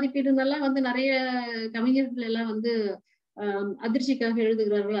அதிர்ச்சி மதிப்பீடுன்னெல்லாம் வந்து நிறைய கவிஞர்கள் எல்லாம் வந்து அதிர்ச்சிக்காக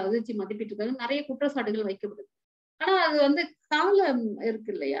எழுதுகிறார்கள், அதிர்ச்சி மதிப்பீட்டுக்காக நிறைய குற்றச்சாட்டுகள் வைக்கப்படுது. ஆனா அது வந்து காலம்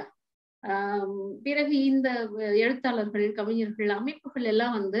இருக்கு இல்லையா? பிறகு இந்த எழுத்தாளர்கள், கவிஞர்கள், அமைப்புகள்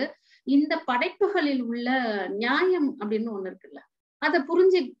எல்லாம் வந்து இந்த படைப்புகளில் உள்ள நியாயம் அப்படின்னு ஒண்ணு இருக்குல்ல, அதை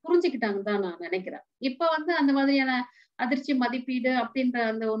புரிஞ்சுக்கிட்டாங்கன்னு தான் நான் நினைக்கிறேன். இப்ப வந்து அந்த மாதிரியான அதிர்ச்சி மதிப்பீடு அப்படின்ற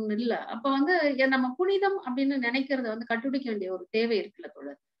அந்த ஒண்ணு இல்ல. அப்ப வந்து நம்ம புனிதம் அப்படின்னு நினைக்கிறத வந்து கண்டுபிடிக்க வேண்டிய ஒரு தேவை இருக்குல்ல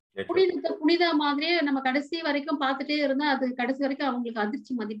தோழர். புனித மாதிரியே நம்ம கடைசி வரைக்கும் பார்த்துட்டே இருந்தா அது கடைசி வரைக்கும் அவங்களுக்கு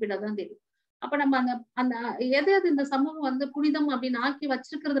அதிர்ச்சி மதிப்பீடா தான் தெரியும். அப்ப நம்ம அந்த அந்த எது இந்த சமூகம் வந்து புனிதம் அப்படின்னு ஆக்கி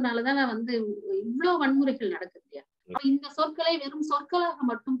வச்சிருக்கிறதுனாலதான் வந்து இவ்வளவு வன்முறைகள் நடக்குது இல்லையா? இந்த சொற்களை வெறும் சொற்களாக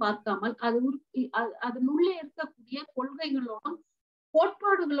மட்டும் பார்க்காமல் அதனுள்ளே இருக்கக்கூடிய கொள்கைகளோடும்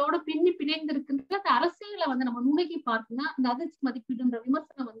கோட்பாடுகளோட பிணைந்திருக்கின்ற அந்த அரசியலை வந்து நம்ம நுணுகி பார்க்கணும்னா அந்த அதிர்ச்சி மதிப்பீடுன்ற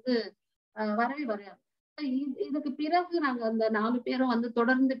விமர்சனம் வந்து வரவே வராது. இதுக்கு பிறகு நாங்க அந்த 4 பேரும் வந்து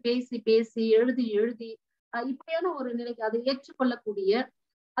தொடர்ந்து பேசி எழுதி இப்படியான ஒரு நிலைக்கு அதை ஏற்றுக்கொள்ளக்கூடிய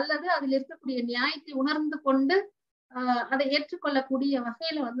அல்லது அதில் இருக்கக்கூடிய நியாயத்தை உணர்ந்து கொண்டு அதை ஏற்றுக்கொள்ளக்கூடிய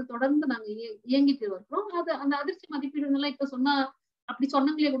வகையில வந்து தொடர்ந்து நாங்க இயங்கிட்டு வருகிறோம். அந்த அதிர்ச்சி மதிப்பீடுகள்லாம் இப்ப சொன்னா அப்படி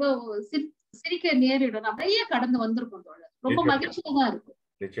சொன்னவங்களே கூட சிரிக்க நேரிடும். நிறைய கடந்து வந்திருக்கும் தோழர். ரொம்ப மகிழ்ச்சியா தான் இருக்கும்.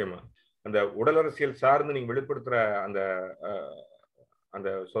 நிச்சயமா அந்த உடலரசியல் சார்ந்து நீங்க வெளிப்படுத்துற அந்த அந்த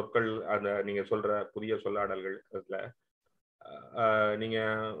சொற்கள், அந்த நீங்க சொல்ற புதிய சொல்லாடல்கள், அதுல நீங்க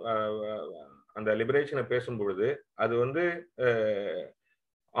அந்த லிபரேஷனை பேசும்பொழுது அது வந்து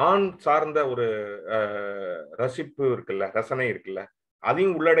ஆண் சார்ந்த ஒரு ரசிப்பு இருக்குல்ல, ரசனை இருக்குல்ல,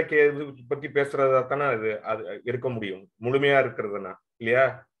 அதையும் உள்ளடக்கிய பத்தி பேசுறதா தானே அது இருக்க முடியும், முழுமையா இருக்கிறதுனா இல்லையா?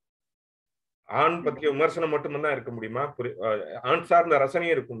 ஆண் பற்றிய விமர்சனம் மட்டும்தான் இருக்க முடியுமா? ஆண் சார்ந்த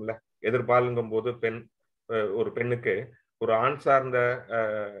ரசனையும் இருக்கும்ல. எதிர்பாலுங்கும் போது ஒரு பெண்ணுக்கு ஒரு ஆண் சார்ந்த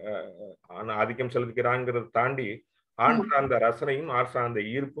ஆதிக்கம் செலுத்துகிறாங்கிறத தாண்டி ஆண் சார்ந்த ரசனையும், ஆண் சார்ந்த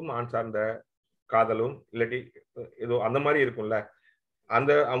ஈர்ப்பும், ஆண் சார்ந்த காதலும் இல்லாட்டி ஏதோ அந்த மாதிரி இருக்கும்ல.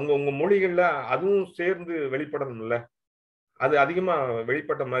 அந்த அவங்க மொழிகள்ல அதுவும் சேர்ந்து வெளிப்படணும்ல. அது அதிகமா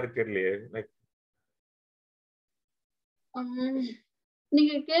வெளிப்பட்ட மாதிரி தெரியலையே.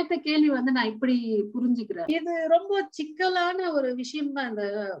 நீங்க கேட்ட கேள்வி வந்து நான் இப்படி புரிஞ்சுக்கிறேன். இது ரொம்ப சிக்கலான ஒரு விஷயம் தான்.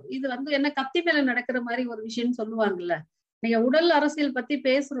 இது வந்து என்ன கத்தி மேல நடக்கிற மாதிரி ஒரு விஷயம் சொல்லுவாங்கல்ல. நீங்க உடல் அரசியல் பத்தி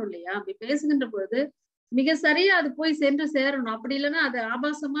பேசுறோம் இல்லையா? அப்படி பேசுகின்ற பொழுது மிக சரியா அது போய் சென்று சேரணும். அப்படி இல்லைன்னா அது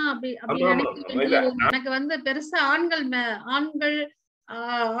ஆபாசமா அப்படி நினைக்கிறேன். எனக்கு வந்து பெருசா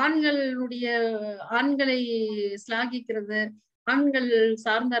ஆண்களை சிலாகிக்கிறது, ஆண்கள்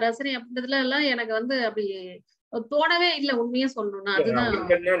சார்ந்த ரசனை அப்படின்றதுல எல்லாம் எனக்கு வந்து அப்படி தோணவே இல்லை. உண்மையா சொல்லணும்னா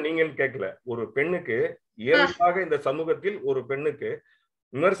அதுதான் நீங்க கேட்கல. ஒரு பெண்ணுக்கு இயல்பாக இந்த சமூகத்தில் ஒரு பெண்ணுக்கு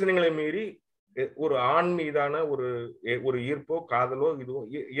விமர்சனங்களை மீறி ஒரு ஆண் மீதான ஒரு ஈர்ப்போ காதலோ இதுவோ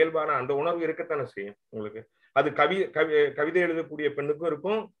இயல்பான அந்த உணர்வு இருக்கத்தானே செய்யும் உங்களுக்கு. அது கவிதை எழுதக்கூடிய பெண்ணுக்கும்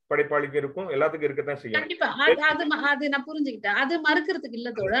இருக்கும், படைப்பாளிக்கும் இருக்கும், எல்லாத்துக்கும் இருக்கத்தான் செய்யும். கண்டிப்பா அது நான் புரிஞ்சுக்கிட்டேன். அது மறுக்கிறதுக்கு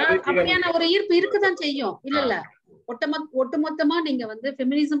இல்ல தோழர். அப்படியான ஒரு ஈர்ப்பு இருக்கத்தான் செய்யும். இல்ல ஒட்டுமொத்தமா நீங்க வந்து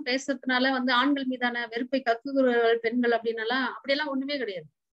ஃபெமினிசம் பேசுறதுனால வந்து ஆண்கள் மீதான வெறுப்பை கக்குகிறவர்கள் பெண்கள் அப்படின்னாலாம் அப்படியெல்லாம் ஒண்ணுமே கிடையாது.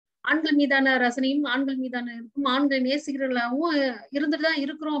 ஆண்கள் மீதான ரசனையும், ஆண்கள் மீதான இருக்கும், ஆண்களை நேசிக்கிறவர்களாகவும் இருந்துட்டுதான்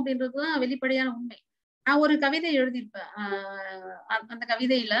இருக்கிறோம் அப்படின்றதுதான் வெளிப்படையான உண்மை. நான் ஒரு கவிதை எழுதியிருப்பேன். அந்த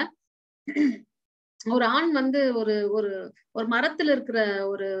கவிதையில ஒரு ஆண் வந்து ஒரு மரத்துல இருக்கிற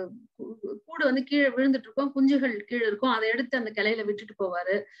ஒரு கூடு வந்து கீழே விழுந்துட்டு இருக்கும், குஞ்சுகள் கீழே இருக்கும், அதை எடுத்து அந்த கிளையில விட்டுட்டு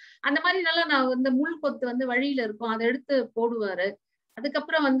போவாரு. அந்த மாதிரி நல்லா நான் வந்து முள் கொத்து வந்து வழியில இருக்கும், அதை எடுத்து போடுவாரு.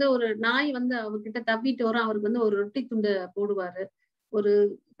 அதுக்கப்புறம் வந்து ஒரு நாய் வந்து அவர்கிட்ட தப்பிட்டு வரும், அவருக்கு வந்து ஒரு ரொட்டி துண்டை போடுவாரு. ஒரு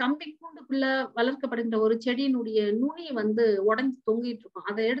கம்பி கூண்டுக்குள்ள வளர்க்கப்படுகின்ற ஒரு செடியினுடைய நுனி வந்து உடைஞ்சு தொங்கிட்டு இருக்கும்,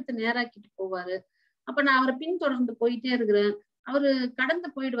 அதை எடுத்து நேராக்கிட்டு போவாரு. அப்ப நான் அவரை பின்தொடர்ந்து போயிட்டே இருக்கிறேன். அவரு கடந்து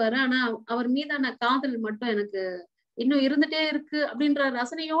போயிடுவாரு. ஆனா அவர் மீதான காதல் மட்டும் எனக்கு இன்னும் இருந்துட்டே இருக்கு அப்படின்ற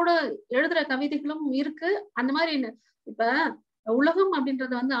ரசனையோட எழுதுற கவிதைகளும் இருக்கு. அந்த மாதிரி இப்ப உலகம்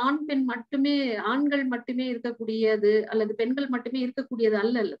அப்படின்றது வந்து ஆண் பெண் மட்டுமே, ஆண்கள் மட்டுமே இருக்கக்கூடியது அல்லது பெண்கள் மட்டுமே இருக்கக்கூடியது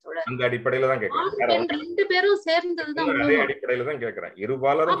அல்ல தோழர். அந்த அடிப்படையில தான் கேட்கிறேன். ஆண் பெண் 2 பேரும் சேர்ந்ததுதான் அதே உலகம். அடிப்படையில தான் கேட்கிறேன்.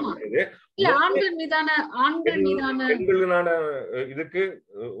 இருபாலரும் ஆமா. கிடையாது. இல்ல ஆண்கள் மீதான பெண்களினான இதுக்கு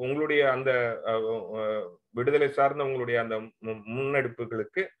உங்களுடைய அந்த விடுதலை சார்ந்த உங்களுடைய அந்த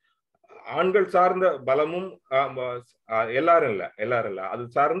முன்னெடுப்புகளுக்கு ஆண்கள் சார்ந்த பலமும் எல்லாரும் இல்ல அது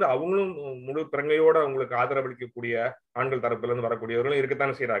சார்ந்து அவங்களும் முழு பிரங்கையோட உங்களுக்கு ஆதரவளிக்கக்கூடிய ஆண்கள் தரப்புல இருந்து வரக்கூடியவர்களும்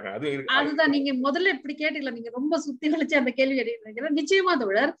இருக்கத்தானே செய்யறாங்க. அதுதான் நீங்க முதல்ல இப்படி கேட்டீங்களா, நீங்க ரொம்ப சுத்தி வளைச்சு அந்த கேள்வி கேட்டீங்க. நிச்சயமா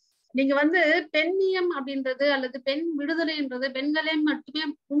தோழர், நீங்க வந்து பெண்ணியம் அப்படின்றது அல்லது பெண் விடுதலைன்றது பெண்களே மட்டுமே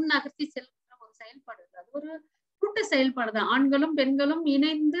முன்னகர்த்தி செல்கிற ஒரு செயல்பாடு. அது ஒரு கூட்டு செயல்பாடு தான். ஆண்களும் பெண்களும்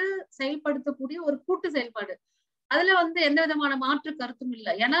இணைந்து செயல்படுத்தக்கூடிய ஒரு கூட்டு செயல்பாடு. அதுல வந்து எந்த விதமான மாற்று கருத்தும்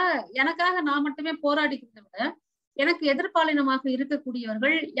இல்லை. ஏன்னா எனக்காக நான் மட்டுமே போராடிக்கிறத விட எனக்கு எதிர்பாலினமாக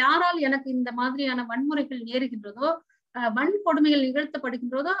இருக்கக்கூடியவர்கள் யாரால் எனக்கு இந்த மாதிரியான வன்முறைகள் நேருகின்றதோ, வன்கொடுமைகள்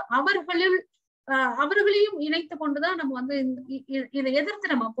நிகழ்த்தப்படுகின்றதோ அவர்களையும் இணைத்து கொண்டுதான் நம்ம வந்து இதை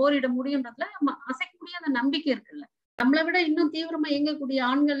எதிர்த்து நம்ம போரிட முடியுன்றதுல நம்ம அசைக்கக்கூடிய அந்த நம்பிக்கை இருக்குல்ல. நம்மளை விட இன்னும் தீவிரமா இயங்கக்கூடிய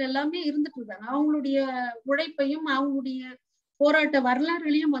ஆண்கள் எல்லாமே இருந்துட்டு இருக்காங்க. அவங்களுடைய உழைப்பையும் அவங்களுடைய போராட்ட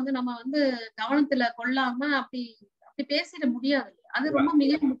வரலாறுகளையும் வந்து நம்ம வந்து கவனத்துல கொள்ளாம அப்படி பேசிட முடியாது. அது ரொம்ப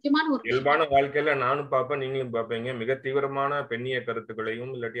மிக முக்கியமான ஒரு இயல்பான வாழ்க்கையில நானும் பார்ப்பேன், நீங்களும் பார்ப்பீங்க. மிக தீவிரமான பெண்ணிய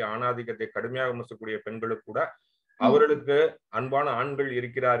கருத்துக்களையும் இல்லாட்டி ஆணாதிக்கத்தை கடுமையாக விமர்சக்கூடிய பெண்களுக்கு கூட அவர்களுக்கு அன்பான ஆண்கள்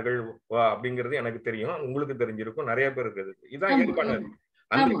இருக்கிறார்கள் அப்படிங்கிறது எனக்கு தெரியும், உங்களுக்கு தெரிஞ்சிருக்கும், நிறைய பேர் இருக்குது. இதான் இயல்பானது.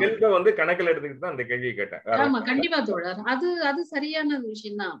 அந்த கேள்வியை வந்து கணக்கில் எடுத்துக்கிட்டு தான் அந்த கேள்வியை கேட்டேன். ஆமா, கண்டிப்பா தோழர். அது சரியான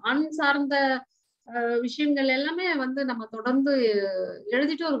விஷயம் தான். ஆண் சார்ந்த விஷயங்கள் எல்லாமே வந்து நம்ம தொடர்ந்து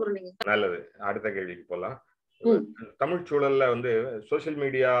எழுதிட்டும் இருக்கிறோம். நீங்க நல்லது. அடுத்த கேள்விக்கு போலாம். தமிழ் சூழல்ல வந்து சோசியல்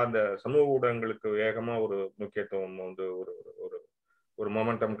மீடியா அந்த சமூக ஊடகங்களுக்கு வேகமா ஒரு முக்கியத்துவம் வந்து ஒரு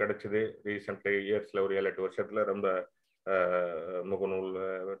மொமெண்டம் கிடைச்சது ரீசெண்ட் இயர்ஸ்ல. ஒரு 7-8 வருஷத்துல ரொம்ப முகநூல்,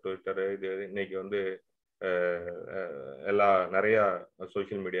 ட்விட்டர், இது இன்னைக்கு வந்து நிறைய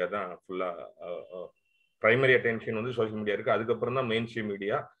சோசியல் மீடியா தான் ஃபுல்லா பிரைமரி அட்டென்ஷன் வந்து சோசியல் மீடியா இருக்கு. அதுக்கப்புறம் தான் மெயின் ஸ்ட்ரீம்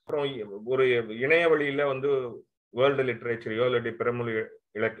மீடியா. அப்புறம் ஒரு இணைய வழியில வந்து வேர்ல்டு லிட்ரேச்சரையோ இல்லாட்டி பிறமொழி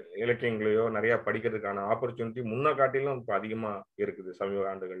இலக்கியங்களையோ நிறைய படிக்கிறதுக்கான ஆப்பர்ச்சுனிட்டி முன்ன காட்டிலும் இப்போ அதிகமா இருக்குது சமீப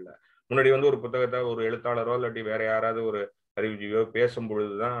ஆண்டுகள்ல. முன்னாடி வந்து ஒரு புத்தகத்தை ஒரு எழுத்தாளரோ இல்லாட்டி வேற யாராவது ஒரு அறிவுஜீவியோ பேசும்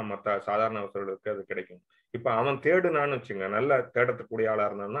பொழுதுதான் மற்ற சாதாரணவர்களுக்கு அது கிடைக்கும். இப்ப அவன் தேடுனான்னு வச்சுங்க, நல்ல தேடக்கூடிய ஆளா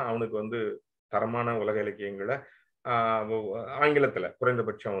இருந்தான்னா அவனுக்கு வந்து தரமான உலக இலக்கியங்களை ஆங்கிலத்துல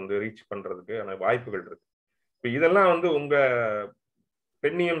குறைந்தபட்சம் வந்து ரீச் பண்றதுக்கு வாய்ப்புகள் இருக்கு. இப்ப இதெல்லாம் வந்து உங்க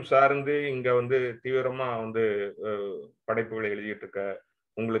பெண்ணியம் சார்ந்து இங்க வந்து தீவிரமா வந்து படைப்புகளை எழுதிட்டு இருக்க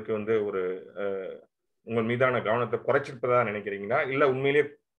உங்களுக்கு வந்து உங்கள் மீதான கவனத்தை குறைச்சிருப்பதா நினைக்கிறீங்களா, இல்ல உண்மையிலேயே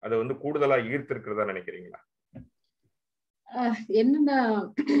அதை வந்து கூடுதலா ஈர்த்திருக்கிறதா நினைக்கிறீங்களா? என்னன்னா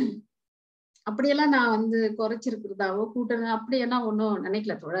அப்படியெல்லாம் நான் வந்து குறைச்சிருக்கிறதாவோ கூட்டணும் அப்படியெல்லாம் ஒன்றும்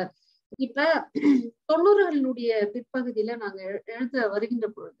நினைக்கல தோழர். இப்ப 90களினுடைய பிற்பகுதியில நாங்க எழுத வருகின்ற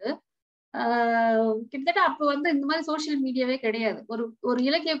பொழுது கிட்டத்தட்ட அப்ப வந்து இந்த மாதிரி சோசியல் மீடியாவே கிடையாது. ஒரு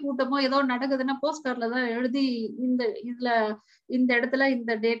இலக்கிய கூட்டமோ ஏதோ நடக்குதுன்னா போஸ்ட் கார்ட்ல தான் எழுதி இந்த இடத்துல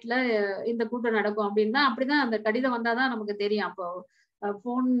இந்த டேட்ல இந்த கூட்டம் நடக்கும் அப்படின்னா அப்படிதான் அந்த கடிதம் வந்தாதான் நமக்கு தெரியும். அப்போ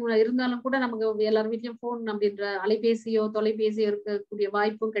போன் இருந்தாலும் கூட நமக்கு எல்லார் வீட்லயும் போன் அப்படின்ற அலைபேசியோ தொலைபேசியோ இருக்கக்கூடிய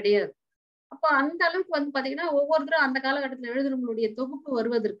வாய்ப்பும் கிடையாது. அப்போ அந்த அளவுக்கு வந்து பாத்தீங்கன்னா ஒவ்வொருத்தரும் அந்த காலகட்டத்துல எழுதுறவங்களுடைய தொகுப்பு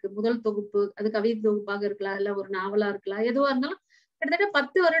வருவதற்கு முதல் தொகுப்பு, அது கவிதை தொகுப்பாக இருக்கலாம், இல்ல ஒரு நாவலா இருக்கலாம், எதுவா இருந்தாலும் கிட்டத்தட்ட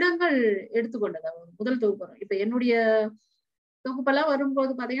 10 வருடங்கள் எடுத்துக்கொண்டது ஒரு முதல் தொகுப்பு வரும். இப்ப என்னுடைய தொகுப்பெல்லாம்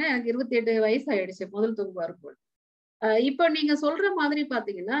வரும்போது பாத்தீங்கன்னா எனக்கு 28 வயசு ஆயிடுச்சு முதல் தொகுப்பு வரும்போது. இப்ப நீங்க சொல்ற மாதிரி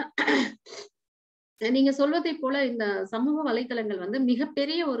பாத்தீங்கன்னா நீங்க சொல்வதை போல இந்த சமூக வலைத்தளங்கள் வந்து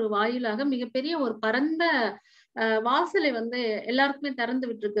மிகப்பெரிய ஒரு வாயிலாக மிகப்பெரிய ஒரு பரந்த வாசலை வந்து எல்லாருக்குமே திறந்து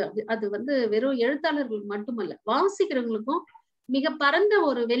விட்டுருக்கு. அது வந்து வெறும் எழுத்தாளர்கள் மட்டுமல்ல, வாசிக்கிறவங்களுக்கும் மிக பரந்த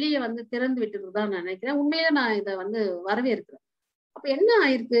ஒரு வெளியை வந்து திறந்து விட்டுருக்குதான் நான் நினைக்கிறேன். உண்மையில நான் இதை வந்து வரவேற்கிறேன். அப்ப என்ன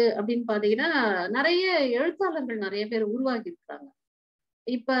ஆயிருக்கு அப்படின்னு பாத்தீங்கன்னா நிறைய எழுத்தாளர்கள் நிறைய பேர் உருவாக்கி இருக்காங்க.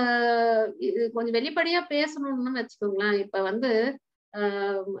 இப்ப கொஞ்சம் வெளிப்படையா பேசணும்னு வச்சுக்கோங்களேன். இப்ப வந்து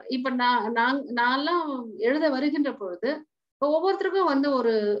இப்ப நான்லாம் எழுத வருகின்ற பொழுது ஒவ்வொருத்தருக்கும் வந்து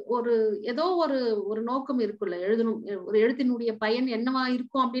ஒரு ஏதோ ஒரு நோக்கம் இருக்குல்ல. எழுதணும், ஒரு எழுத்தினுடைய பயன் என்னவா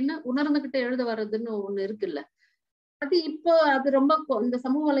இருக்கும் அப்படின்னு உணர்ந்துகிட்டு எழுத வர்றதுன்னு ஒண்ணு இருக்குல்ல. அது இப்போ அது ரொம்ப இந்த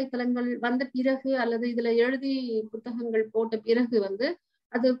சமூக வலைத்தளங்கள் வந்த பிறகு அல்லது இதுல எழுதி புத்தகங்கள் போட்ட பிறகு வந்து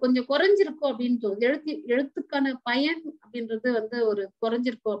அது கொஞ்சம் குறைஞ்சிருக்கும் அப்படின்னு தோணுது. எழுத்துக்கான பயன் அப்படின்றது வந்து ஒரு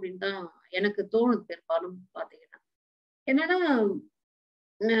குறைஞ்சிருக்கும் அப்படின்னு தான் எனக்கு தோணுது பெரும்பாலும் பாத்தீங்கன்னா. என்னன்னா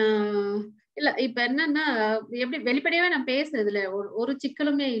இல்ல இப்ப என்னன்னா எப்படி வெளிப்படையாவே நான் பேசுறதுல ஒரு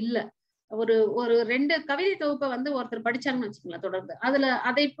சிக்கலுமே இல்ல. ஒரு ஒரு 2 கவிதை தொகுப்பை வந்து ஒருத்தர் படிச்சாங்கன்னு வச்சுக்கோங்களேன் தொடர்ந்து. அதுல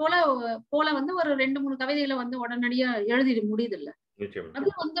அதை போல வந்து ஒரு 2, 3 கவிதைகளை வந்து உடனடியா எழுதிட முடியுது இல்ல.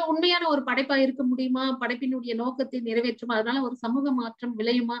 அது வந்து உண்மையான ஒரு படைப்பா இருக்க முடியுமா? படைப்பினுடைய நோக்கத்தை நிறைவேற்றுமா? அதனால ஒரு சமூக மாற்றம்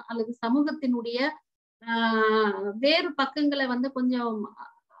விளையுமா? அல்லது சமூகத்தினுடைய வேறு பக்கங்களை வந்து கொஞ்சம்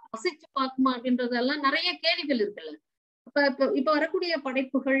அசைச்சு பார்க்குமா? அப்படின்றதெல்லாம் நிறைய கேள்விகள் இருக்குல்ல. இப்ப வரக்கூடிய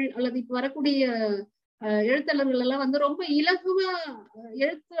படைப்புகள் அல்லது இப்ப வரக்கூடிய எழுத்தாளர்கள் எல்லாம் வந்து ரொம்ப இலகுவா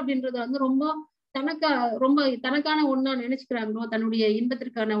எழுத்து அப்படின்றத வந்து ரொம்ப தனக்கான ஒண்ணா நினைச்சுக்கிறாங்களோ, தன்னுடைய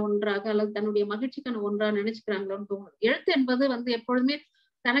இன்பத்திற்கான ஒன்றாக அல்லது தன்னுடைய மகிழ்ச்சிக்கான ஒன்றா நினைச்சுக்கிறாங்களோன்னு தோணுது. எழுத்து என்பது வந்து எப்பொழுதுமே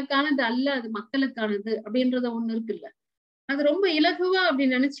தனக்கானது அல்ல, அது மக்களுக்கானது அப்படின்றத ஒண்ணு இருக்குல்ல. அது ரொம்ப இலகுவா அப்படி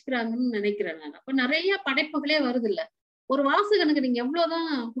நினைச்சுக்கிறாங்கன்னு நினைக்கிறேன் நான். அப்ப நிறைய படைப்புகளே வருது இல்ல. ஒரு வாசகனுக்கு நீங்க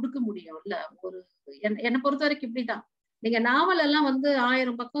எவ்வளவுதான் கொடுக்க முடியும் இல்ல. ஒரு என்னை பொறுத்த வரைக்கும் இப்படிதான். நீங்க நாவல் எல்லாம் வந்து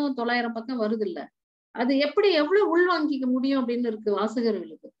 1000 பக்கம் 900 பக்கம் வருது இல்ல. அது எப்படி எவ்வளவு உள்வாங்கிக்க முடியும் அப்படின்னு இருக்கு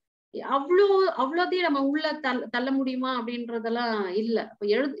வாசகர்களுக்கு. அவ்வளோதையும் நம்ம உள்ள தள்ள முடியுமா அப்படின்றதெல்லாம் இல்ல. இப்ப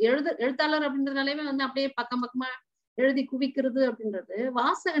எழுத்தாளர் அப்படின்றதுனாலே வந்து அப்படியே பக்கம் பக்கமா எழுதி குவிக்கிறது அப்படின்றது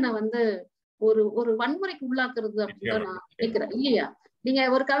வாசகனை வந்து ஒரு வன்முறைக்கு உள்ளாக்குறது அப்படின்னு நான் நினைக்கிறேன் இல்லையா? நீங்க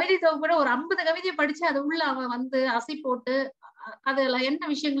ஒரு கவிதை தொகுப்போட ஒரு 50 கவிதையை படிச்சு அது உள்ள அவன் வந்து அசை போட்டு அதுல என்ன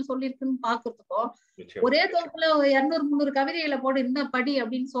விஷயங்கள் சொல்லியிருக்குன்னு பாக்குறதுக்கும், ஒரே தொகுப்புல 200, 300 கவிதைகளை போட்டு இந்த படி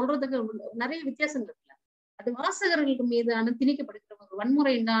அப்படின்னு சொல்றதுக்கு நிறைய வித்தியாசங்கள் இருக்குல்ல. அது வாசகர்களுக்கு மீதான திணிக்கப்படுகிற ஒரு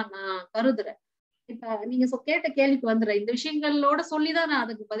வன்முறைன்னு தான் நான் கருதுறேன். இப்ப நீங்க கேட்ட கேள்விக்கு வந்துடுறேன். இந்த விஷயங்களோட சொல்லிதான் நான்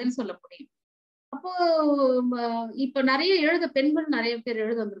அதுக்கு பதில் சொல்ல முடியும். அப்போ இப்ப நிறைய பெண்கள் நிறைய பேர்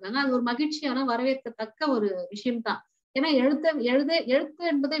எழுத வந்திருக்காங்க. அது ஒரு மகிழ்ச்சியான வரவேற்கத்தக்க ஒரு விஷயம்தான். ஏன்னா எழுத்து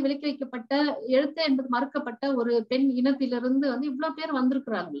என்பதை விலக்கி வைக்கப்பட்ட, எழுத்து என்பது மறுக்கப்பட்ட ஒரு பெண் இனத்திலிருந்து வந்து இவ்வளவு பேர்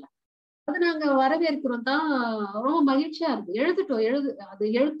வந்திருக்கிறாங்கல்ல. அது நாங்க வரவேற்கிறோம் தான். ரொம்ப மகிழ்ச்சியா இருக்கு. எழுதட்டும், அது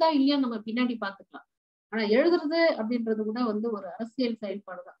எழுத்தா இல்லையா நம்ம பின்னாடி பாத்துக்கலாம். ஆனா எழுதுறது அப்படின்றது கூட வந்து ஒரு அரசியல்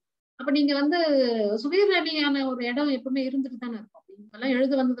செயல்பாடுதான். அப்ப நீங்க வந்து சுயநலியான ஒரு இடம் எப்பவுமே இருந்துட்டு தானே இருக்கும். இப்பெல்லாம்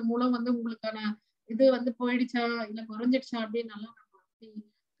எழுத வந்தது மூலம் வந்து உங்களுக்கான இது வந்து போயிடுச்சா இல்ல குறைஞ்சிடுச்சா அப்படின்னு எல்லாம்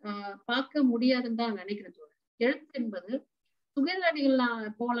நம்ம பார்க்க முடியாதுன்னு தான் நினைக்கிறேன். எழுத்து என்பது சுகீர்ராணிகள்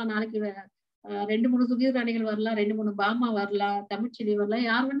போகலாம். நாளைக்கு 2, 3 சுகீர்ராணிகள் வரலாம், 2, 3 பாமா வரலாம், தமிழ்ச்செல்வி வரலாம்,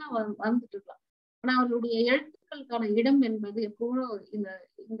 யார் வேணா வந்துட்டு இருக்கலாம். ஆனா அவர்களுடைய எழுத்துக்களுக்கான இடம் என்பது எப்பவும்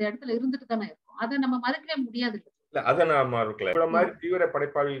இந்த இடத்துல இருந்துட்டு தானே இருக்கும். அதை நம்ம மறுக்கவே முடியாது. இல்ல அத நான் மறுக்கல. இவ்வளவு மாதிரி தீவிர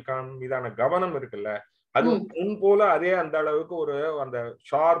படைப்பாளிகளுக்கான மீதான கவனம் இருக்குல்ல, அது முன் போல அதே அந்த அளவுக்கு அந்த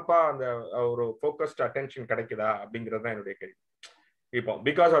ஷார்ப்பா அந்த ஒரு ஃபோக்கஸ்ட் அட்டென்ஷன் கிடைக்குதா அப்படிங்கிறது தான் என்னுடைய கேள்வி. இப்போ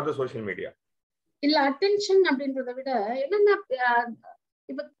because of the social media. இல்ல அட்டென்ஷன் அப்படின்றத விட என்னன்னா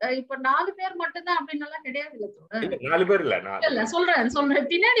இப்ப 4 பேர் மட்டும்தான் அப்படின்னு எல்லாம் கிடையாது இல்ல. 4 பேர் இல்ல. இல்ல சொல்றேன்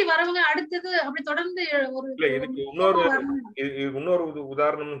பின்னாடி வரவங்க அடுத்தது அப்படி தொடர்ந்து இதுக்கு இன்னொரு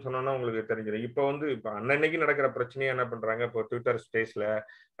உதாரணம்னு சொன்னா உங்களுக்கு தெரிஞ்சிடும். இப்ப அன்னன்னைக்கு நடக்கிற பிரச்சனையா என்ன பண்றாங்க? இப்போ ட்விட்டர் ஸ்பேஸ்ல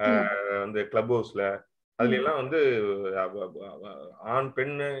வந்து கிளப் ஹவுஸ்ல அதுல எல்லாம் வந்து ஆண்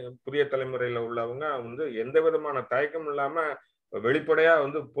பெண் புதிய தலைமுறையில உள்ளவங்க வந்து எந்த விதமான தயக்கம் இல்லாம வெளிப்படையா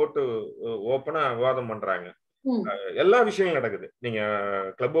வந்து போட்டு ஓப்பனா விவாதம் பண்றாங்க. எல்லா விஷயங்களும் நடக்குது. நீங்க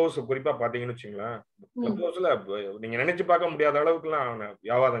கிளப் ஹவுஸ் குறிப்பா பாத்தீங்கன்னு வச்சுங்களேன், கிளப் ஹவுஸ்ல நீங்க நினைச்சு பார்க்க முடியாத அளவுக்கு எல்லாம்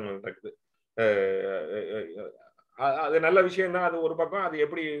விவாதங்கள் நடக்குது. அது நல்ல விஷயம் தான். அது ஒரு பக்கம். அது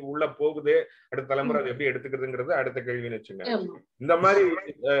எப்படி உள்ள போகுது, அடுத்த தலைமுறை அது எப்படி எடுத்துக்கிறதுங்கிறது அடுத்த கேள்வின்னு வச்சுங்க. இந்த மாதிரி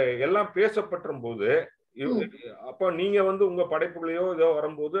எல்லாம் பேசப்பட்டும் போது அப்போ நீங்க வந்து உங்க படைப்புகளையோ ஏதோ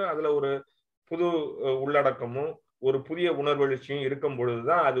வரும்போது அதுல ஒரு புது உள்ளடக்கமும் ஒரு புதிய உணர்வெழுச்சியும் இருக்கும்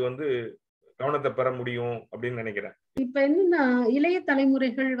பொழுதுதான் அது வந்து கவனத்தை பெற முடியும் அப்படின்னு நினைக்கிறேன். இப்ப என்னன்னா இளைய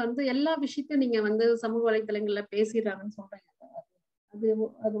தலைமுறைகள் வந்து எல்லா விஷயத்தையும் நீங்க வந்து சமூக வலைத்தளங்கள்ல பேசிடுறாங்கன்னு சொல்றீங்க.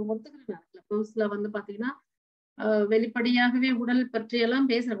 அது ஒத்துக்கிறேன். கிளப் ஹவுஸ்ல வந்து பாத்தீங்கன்னா வெளிப்படையாகவே உடல் பற்றியெல்லாம்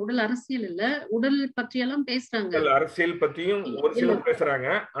பேசுறாங்க. உடல் அரசியல் இல்ல, உடல் பற்றியெல்லாம் பேசுறாங்க. அரசியல் பத்தியும் ஒரு சிலர் பேசுறாங்க.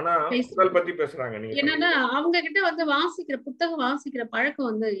 ஆனா உடல் பத்தி பேசுறாங்க. என்னன்னா அவங்க கிட்ட வந்து புத்தகம் வாசிக்கிற பழக்கம்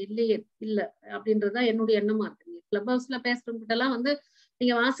வந்து இல்ல அப்படின்றதுதான் என்னுடைய எண்ணமா இருக்கு. கிளப் ஹவுஸ்ல பேசுறவங்க கிட்ட எல்லாம் வந்து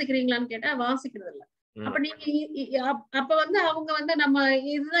நீங்க வாசிக்கிறீங்களான்னு கேட்டா வாசிக்கிறது இல்ல. அப்ப நீங்க அப்ப வந்து அவங்க வந்து நம்ம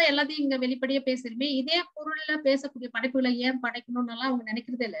இதுதான் எல்லாத்தையும் இங்க வெளிப்படையா பேசுறீங்க. இதே பொருள்ல பேசக்கூடிய படைப்புகளை ஏன் படைக்கணும்னு எல்லாம் அவங்க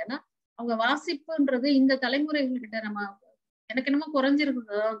நினைக்கிறதே இல்லை. ஏன்னா அவங்க வாசிப்புன்றது இந்த தலைமுறைகள்கிட்ட எனக்கு என்னமோ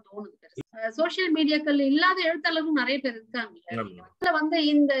குறைஞ்சிருக்குதான் தோணுது. சோசியல் மீடியாக்கள் இல்லாத எழுத்தாளரும் நிறைய பேர் இருக்காங்க. வந்து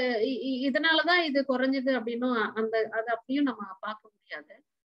இதனாலதான் இது குறைஞ்சது அப்படின்னும் அது அப்படியும் நம்ம பார்க்க முடியாது.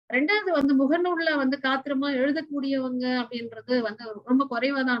 2வது வந்து முகநூல்ல வந்து காத்திரமா எழுதக்கூடியவங்க அப்படின்றது வந்து ரொம்ப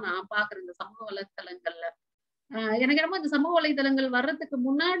குறைவாதான் நான் பாக்குறேன் இந்த சமூக வலைத்தளங்கள்ல. எனக்கு என்னமோ இந்த சமூக வலைத்தளங்கள் வர்றதுக்கு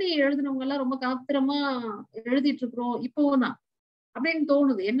முன்னாடி எழுதினவங்க எல்லாம் ரொம்ப காத்திரமா எழுதிட்டு இருக்கிறோம் இப்பவும் தான் அப்படின்னு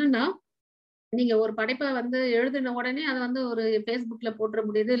தோணுது. என்னன்னா நீங்க ஒரு படைப்பை வந்து எழுதின உடனே அதை வந்து ஒரு Facebookல போட்டுற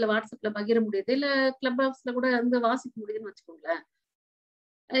முடியுது, இல்ல வாட்ஸ்அப்ல பகிர முடியுது, இல்ல கிளப் ஹவுஸ்ல கூட வந்து வாசிக்க முடியுதுன்னு வச்சுக்கோங்களேன்.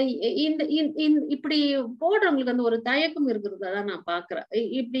 இப்படி போடுறவங்களுக்கு வந்து ஒரு தயக்கம் இருக்கிறதா நான் பாக்குறேன்.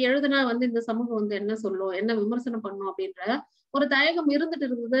 இப்படி எழுதுனா வந்து இந்த சமூகம் வந்து என்ன சொல்லும், என்ன விமர்சனம் பண்ணும் அப்படின்ற ஒரு தயக்கம் இருந்துட்டு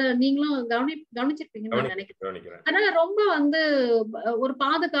இருக்குது. நீங்களும் கவனிச்சிருப்பீங்கன்னு நான் நினைக்கிறேன். அதனால ரொம்ப வந்து ஒரு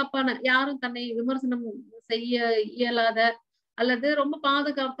பாதுகாப்பான, யாரும் தன்னை விமர்சனம் செய்ய இயலாத அல்லது ரொம்ப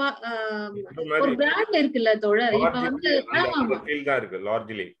பாதுகாப்பா ஒரு பிராண்ட் இருக்குல்ல தோழர். இப்ப வந்து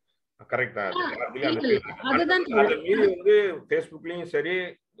அதுதான் பேஸ்புக்லயும் சரி,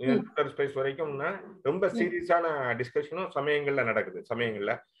 ட்விட்டர் ஸ்பேஸ் வரைக்கும்னா ரொம்ப சீரியஸான டிஸ்கஷனும் சமயங்கள்ல நடக்குது.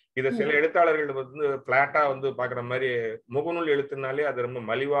 சமயங்கள்ல இத சில எழுத்தாளர்கள் வந்து பிளாட்டா வந்து பாக்குற மாதிரி முகநூல் எழுத்துனாலே அது ரொம்ப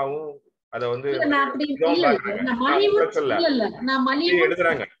மலிவாவும் அத வந்து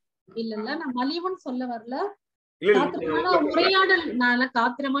எழுதுறாங்க. நான் மலிவுன்னு சொல்ல வரல.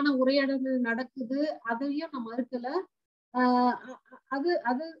 காத்திரமான உரையாடல் நடக்குது, அதையும் நான் மறுக்கல. அதை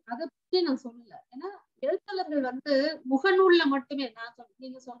பற்றி நான் சொல்லல. ஏன்னா எழுத்தாளர்கள் வந்து முகநூல்ல மட்டுமே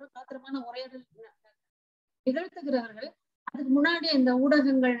நீங்க சொல்ற காத்திரமான உரையாடல் நிகழ்த்துகிறவர்கள் அதுக்கு முன்னாடி இந்த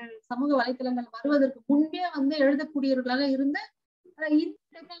ஊடகங்கள் சமூக வலைத்தளங்கள் வருவதற்கு முன்பே வந்து எழுதக்கூடியவர்களாக இருந்த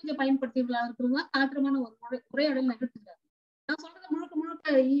இந்த பயன்படுத்தியவர்களாக இருக்கிறவங்க காத்திரமான ஒரு உரையாடல் நிகழ்த்துகிறாங்க. நான் சொல்றது முழுக்க முழுக்க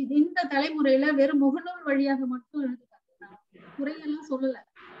இந்த தலைமுறையில வெறும் முகநூல் வழியாக மட்டும் எழுதுறாங்க, குறையெல்லாம் சொல்லல.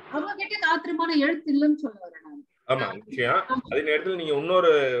 அவங்க கிட்ட காத்திரமான எழுத்து இல்லைன்னு சொல்ல வரேன் நான். ஆமா, நிச்சயம். அதே நேரத்தில் நீங்க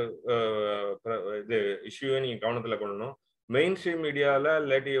இன்னொரு இது இஷ்யூவை நீங்க கவனத்துல கொள்ளணும். மெயின் ஸ்ட்ரீம் மீடியால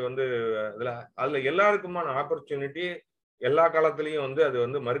இல்லாட்டி வந்து அதுல எல்லாருக்குமான ஆப்பர்ச்சுனிட்டி எல்லா காலத்திலயும் வந்து அது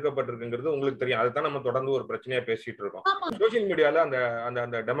வந்து மறுக்கப்பட்டிருக்குங்கிறது உங்களுக்கு தெரியும். அதுதான் நம்ம தொடர்ந்து ஒரு பிரச்சனையா பேசிட்டு இருக்கோம். சோசியல் மீடியால அந்த அந்த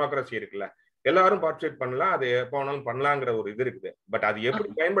அந்த டெமோக்ரஸி இருக்குல்ல, எல்லாரும் பார்ட்டிசிபேட் பண்ணலாம், அது எப்போ வேணாலும் பண்ணலாங்கிற ஒரு இது இருக்குது. பட் அது எப்படி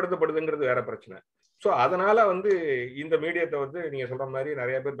பயன்படுத்தப்படுதுங்கிறது வேற பிரச்சனை. ஸோ அதனால வந்து இந்த மீடியத்தை வந்து நீங்க சொல்ற மாதிரி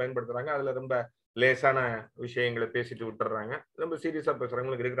நிறைய பேர் பயன்படுத்துறாங்க. அதுல ரொம்ப லேசான விஷயங்களை பேசிட்டு விட்டுறாங்க, ரொம்ப சீரியஸா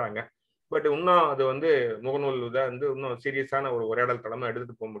பேசுறவங்களுக்கு இருக்கிறாங்க. பட் இன்னும் அது வந்து முகநூல் வந்து இன்னும் சீரியஸான ஒரு உரையாடல் தளமா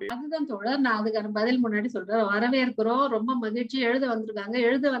எடுத்துட்டு போக முடியும். அதுதான் தோழர், நான் அதுக்கான பதில் முன்னாடி சொல்றேன். வரவேற்கிறோம், ரொம்ப மகிழ்ச்சி. எழுத வந்திருக்காங்க.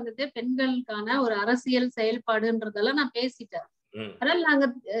 எழுத வந்துட்டு பெண்களுக்கான ஒரு அரசியல் செயல்பாடுன்றதெல்லாம் நான் பேசிட்டேன். அதனால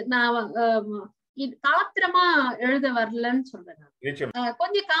நான் காத்திரமா எழுத வரலன்னு சொல்றேன்.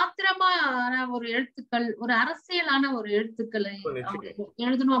 கொஞ்சம் காத்திரமான ஒரு எழுத்துக்கள், ஒரு அரசியலான ஒரு எழுத்துக்களை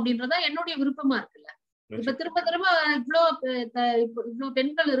எழுதணும் அப்படின்றதா என்னுடைய விருப்பமா இருக்குல்ல. இப்ப திரும்ப திரும்ப இவ்வளவு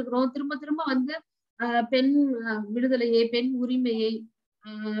பெண்கள் இருக்கிறோம், திரும்ப திரும்ப வந்து பெண் விடுதலையை, பெண் உரிமையை,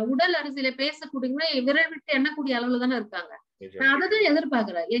 உடல் அரசியலை பேசக்கூடியவங்க விரல் விட்டு எண்ணக்கூடிய அளவுல தானே இருக்காங்க. நான் அதைதான்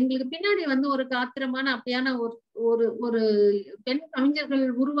எதிர்பார்க்கிறேன். எங்களுக்கு பின்னாடி வந்து ஒரு காத்திரமான அப்படியான ஒரு ஒரு பெண் கவிஞர்கள்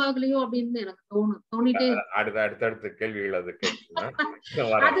உருவாகலையோ அப்படின்னு எனக்கு தோணிட்டே அடுத்தடுத்த கேள்விகள்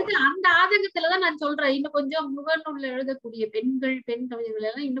அதுதான் அந்த ஆதங்கத்துலதான் நான் சொல்றேன். இன்னும் கொஞ்சம் முகநூல்ல எழுதக்கூடிய பெண்கள், பெண் கவிஞர்கள்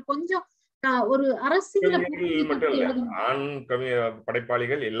எல்லாம் இன்னும் கொஞ்சம் ஒரு அரசியல் மட்டும் இல்ல, ஆண்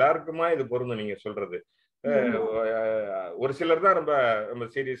படைப்பாளிகள் எல்லாருக்குமா இது பொருந்தும் நீங்க சொல்றது. ஒரு சிலர் தான் ரொம்ப ரொம்ப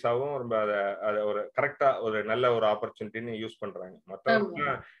சீரியஸாவும் ரொம்ப அதை ஒரு கரெக்டா ஒரு நல்ல ஒரு ஆப்பர்ச்சுனிட்டின்னு யூஸ் பண்றாங்க. மற்றவங்க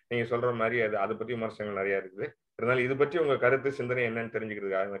நீங்க சொல்ற மாதிரி அதை பத்தி விமர்சனங்கள் நிறைய இருக்குது. இருந்தாலும் இது பற்றி உங்க கருத்து சிந்தனை என்னன்னு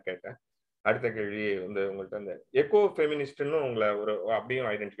தெரிஞ்சுக்கிறதுக்காக நான் கேட்டேன். அடுத்த கேள்வி வந்து உங்கள்கிட்ட இந்த எக்கோ ஃபெமினிஸ்ட்னு உங்களை ஒரு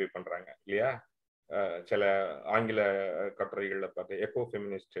அப்படியும் ஐடென்டிஃபை பண்றாங்க இல்லையா? சில ஆங்கில கட்டுரைகள்ல பார்த்து எக்கோ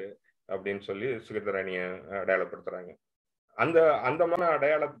ஃபெமினிஸ்ட் அப்படின்னு சொல்லி சுகிர்தராணியை அடையாளப்படுத்துறாங்க. அந்த மாதிரி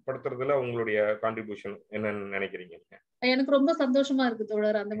அடையாளப்படுத்துறதுல உங்களுடைய கான்ட்ரிபியூஷன் என்னன்னு நினைக்கிறீங்க? எனக்கு ரொம்ப சந்தோஷமா இருக்கு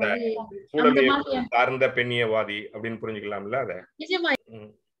தோழர். அந்த மாதிரி சார்ந்த பெண்ணியவாதி அப்படின்னு புரிஞ்சுக்கலாம்ல அத. நிஜமா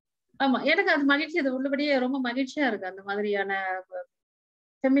ஆமா, எனக்கு அது மகிழ்ச்சி. அது உள்ளபடியே ரொம்ப மகிழ்ச்சியா இருக்கு அந்த மாதிரியான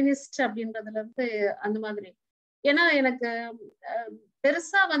ஃபெமினிஸ்ட் அப்படின்றதுல இருந்து அந்த மாதிரி. ஏன்னா எனக்கு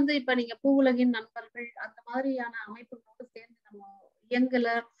பெருசா வந்து இப்ப நீங்க பூவுலகின் நண்பர்கள் அந்த மாதிரியான அமைப்புகளோடு சேர்ந்து நம்ம இயங்கல,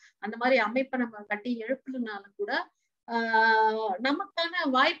 அந்த மாதிரி அமைப்பை நம்ம கட்டி எழுப்புனாலும் கூட நமக்கான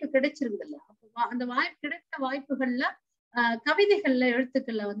வாய்ப்பு கிடைச்சிருக்குது இல்ல. அந்த கிடைத்த வாய்ப்புகள்ல கவிதைகள்ல,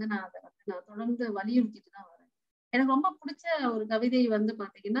 எழுத்துக்கள்ல வந்து நான் அதை வந்து நான் தொடர்ந்து வலியுறுத்திட்டு தான் வரேன். எனக்கு ரொம்ப பிடிச்ச ஒரு கவிதை வந்து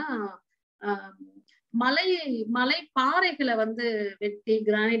பாத்தீங்கன்னா, மலை பாறைகளை வந்து வெட்டி,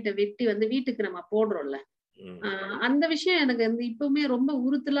 கிரானைட்டை வெட்டி வந்து வீட்டுக்கு நம்ம போடுறோம்ல, அந்த விஷயம் எனக்கு வந்து இப்பவுமே ரொம்ப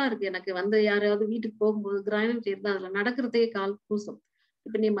உறுத்தலா இருக்கு. எனக்கு வந்து யாராவது வீட்டுக்கு போகும்போது கிரானைட் இருந்தா அதுல நடக்கிறதுக்கே கால் கூசும்.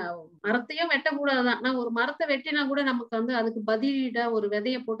 இப்ப நீ மரத்தையும் வெட்டக்கூடாதுதான். ஆனா ஒரு மரத்தை வெட்டினா கூட நமக்கு வந்து அதுக்கு பதிலீடா ஒரு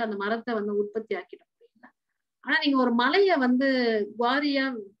விதைய போட்டு அந்த மரத்தை வந்து உற்பத்தி ஆக்கிட முடியல. ஆனா நீங்க ஒரு மலைய வந்து வாரியா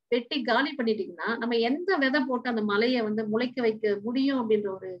வெட்டி காலி பண்ணிட்டீங்கன்னா நம்ம எந்த விதை போட்டு அந்த மலையை வந்து முளைக்க வைக்க முடியும்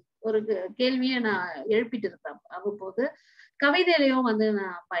அப்படின்ற ஒரு கேள்வியை நான் எழுப்பிட்டு இருந்தேன். அவ்வப்போது கவிதையிலையும் வந்து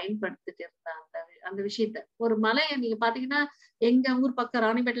நான் பயன்படுத்திட்டு இருந்தேன் அந்த விஷயத்த. ஒரு மலையை நீங்க பாத்தீங்கன்னா, எங்க ஊர் பக்கம்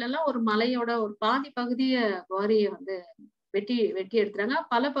ராணிப்பேட்ல எல்லாம் ஒரு மலையோட ஒரு பாதி பகுதிய வாரிய வந்து வெட்டி எடுத்துறாங்க.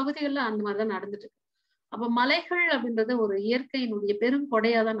 பல பகுதிகள்ல அந்த மாதிரிதான் நடந்துட்டு இருக்கு. அப்ப மலைகள் அப்படின்றது ஒரு இயற்கையினுடைய பெரும்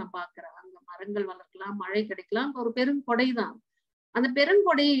கொடையா தான் நான் பாக்குறேன். அங்க மரங்கள் வளர்க்கலாம், மழை கிடைக்கலாம், ஒரு பெரும் கொடைதான். அந்த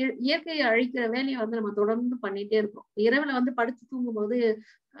பெருங்கொடை இயற்கையை அழிக்கிற வேலையை வந்து நம்ம தொடர்ந்து பண்ணிட்டே இருக்கோம். இரவுல வந்து படுத்து தூங்கும் போது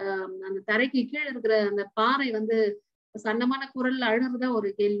அந்த தரைக்கு கீழே இருக்கிற அந்த பாறை வந்து சன்னமான குரல்ல அழுறதா ஒரு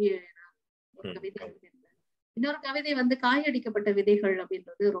கேள்வி ஒரு கவிதை எழுதியிருந்தேன். இன்னொரு கவிதை வந்து காயடிக்கப்பட்ட விதைகள்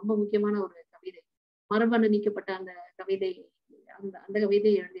அப்படின்றது ரொம்ப முக்கியமான ஒரு கவிதை. மரபணு நீக்கப்பட்ட அந்த கவிதை, அந்த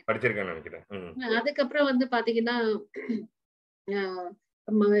கவிதை எழுதியிருக்கேன். அதுக்கப்புறம் வந்து பாத்தீங்கன்னா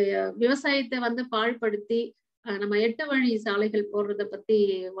விவசாயத்தை வந்து பாழ்படுத்தி நம்ம 8 வழி சாலைகள் போடுறத பத்தி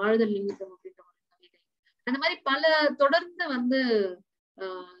வாழ்தல் நிமித்தம் அப்படின்ற ஒரு கவிதை. அந்த மாதிரி பல தொடர்ந்து வந்து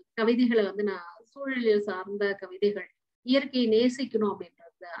கவிதைகளை வந்து நான் சூழலியல் சார்ந்த கவிதைகள், இயற்கையை நேசிக்கணும்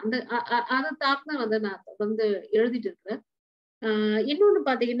அப்படின்றது அந்த அதை தாக்குன வந்து நான் தொடர்ந்து எழுதிட்டு இருக்கிறேன். இன்னொன்னு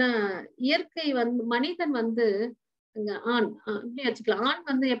பாத்தீங்கன்னா இயற்கை வந்து மனிதன் வந்து ஆண் இப்படி வச்சுக்கலாம். ஆண்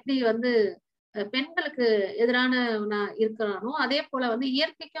வந்து எப்படி வந்து பெண்களுக்கு எதிரான இருக்கிறானோ அதே போல வந்து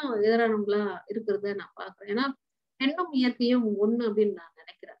இயற்கைக்கும் எதிரானவங்களா இருக்கிறத நான் பாக்குறேன். ஏன்னா பெண்ணும் இயற்கையும் ஒண்ணு அப்படின்னு நான்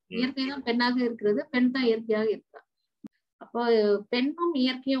நினைக்கிறேன். இயற்கை தான் பெண்ணாக இருக்கிறது, பெண் தான் இயற்கையாக இருக்கிறார். அப்போ பெண்ணும்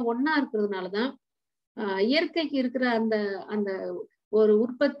இயற்கையும் ஒன்னா இருக்கிறதுனாலதான் இயற்கைக்கு இருக்கிற அந்த அந்த ஒரு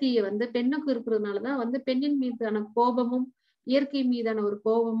உற்பத்தியை வந்து பெண்ணுக்கு இருக்கிறதுனாலதான் வந்து பெண்ணின் மீதான கோபமும் இயற்கை மீதான ஒரு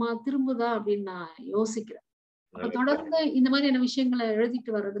கோபமா திரும்புதா அப்படின்னு நான் யோசிக்கிறேன். அப்ப தொடர்ந்து இந்த மாதிரியான விஷயங்களை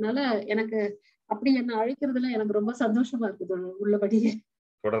எழுதிட்டு வர்றதுனால எனக்கு அப்படி என்ன அழைக்கிறதுல எனக்கு ரொம்ப சந்தோஷமா இருக்குது. உள்ளபடியே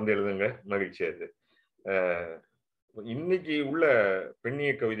தொடர்ந்து எழுதுங்க, மகிழ்ச்சி. அது இன்னைக்கு உள்ள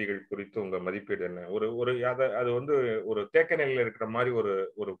பெண்ணிய கவிதைகள் குறித்து உங்க மதிப்பீடு என்ன? ஒரு அது வந்து ஒரு தேக்க நிலையில இருக்கிற மாதிரி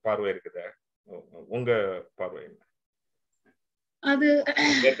ஒரு பார்வை இருக்குதா? உங்க பார்வை என்ன? அது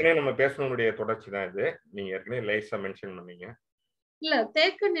ஏற்கனவே நம்ம பேசணுடைய தொடர்ச்சி தான் இது. நீங்க ஏற்கனவே லைஸா மென்ஷன் பண்ணீங்க. இல்ல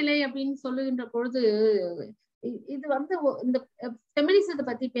தேக்க நிலை அப்படின்னு சொல்லுகின்ற பொழுது இது வந்து இந்த ஃபெமினிசத்தை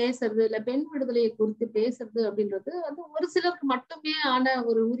பத்தி பேசுறது இல்ல பெண் விடுதலையை குறித்து பேசுறது அப்படின்றது வந்து ஒரு சிலருக்கு மட்டுமே ஆன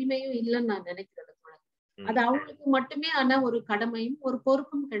ஒரு உரிமையும் இல்லைன்னு நான் நினைக்கிறது. அது அவங்களுக்கு மட்டுமே ஆன ஒரு கடமையும் ஒரு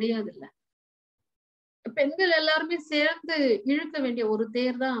பொறுப்பும் கிடையாது. இல்ல பெண்கள் எல்லாருமே சேர்ந்து இழுக்க வேண்டிய ஒரு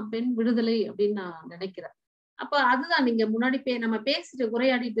தேர் தான் பெண் விடுதலை அப்படின்னு நான் நினைக்கிறேன். அப்ப அதுதான் நீங்க முன்னாடி நம்ம பேசிட்டு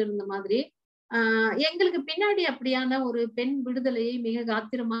உரையாடிட்டு இருந்த மாதிரி எங்களுக்கு பின்னாடி அப்படியான ஒரு பெண் விடுதலையை மிக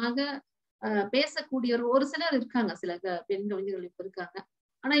காத்திரமாக பேசக்கூடிய ஒரு சிலர் இருக்காங்க, சில பெண் கவிஞர்கள் இப்ப இருக்காங்க.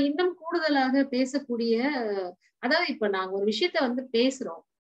 ஆனா இன்னும் கூடுதலாக பேசக்கூடிய அதாவது இப்ப நாங்க ஒரு விஷயத்த வந்து பேசுறோம்,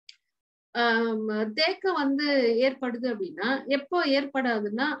 தேக்கம் வந்து ஏற்படுது அப்படின்னா எப்போ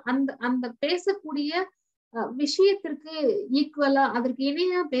ஏற்படாதுன்னா அந்த அந்த பேசக்கூடிய விஷயத்திற்கு ஈக்குவலா அதற்கு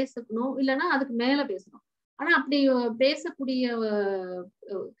இணையா பேசணும், இல்லைன்னா அதுக்கு மேல பேசணும். ஆனா அப்படி பேசக்கூடிய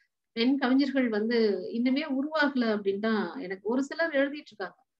பெண் கவிஞர்கள் வந்து இன்னுமே உருவாகல அப்படின்னு தான் எனக்கு ஒரு சிலர் எழுதிட்டு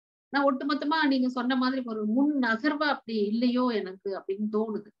இருக்காங்க. நான் ஒட்டுமொத்தமா நீங்க சொன்ன மாதிரி ஒரு முன் நகர்வா அப்படி இல்லையோ எனக்கு அப்படின்னு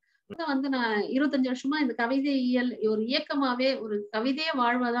தோணுது. வந்து நான் 25 வருஷமா இந்த கவிதையியல் ஒரு இயக்கமாவே ஒரு கவிதையே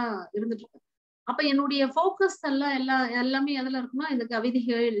வாழ்வாதான் இருந்துட்டு இருக்கேன். அப்ப என்னுடைய போக்கஸ் எல்லாமே எதுல இருக்குன்னா இந்த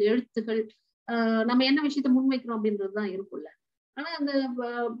கவிதைகள், எழுத்துகள், நம்ம என்ன விஷயத்த முன்வைக்கிறோம் அப்படின்றதுதான் இருக்கும்ல. ஆனா அந்த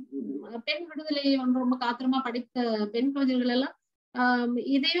பெண் விடுதலையை வந்து ரொம்ப காத்திரமா படித்த பெண் கவிஞர்கள் எல்லாம்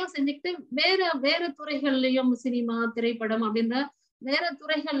இதையும் செஞ்சுக்கிட்டு வேற துறைகள்லயும் சினிமா, திரைப்படம் அப்படின்ற வேற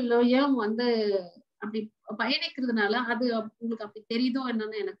துறைகள்லயும் வந்து அப்படி பயணிக்கிறதுனால அது உங்களுக்கு அப்படி தெரியுதோ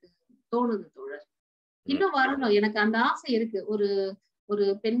என்னன்னு எனக்கு தோணுது தோழர். இன்னும் வரணும், எனக்கு அந்த ஆசை இருக்கு. ஒரு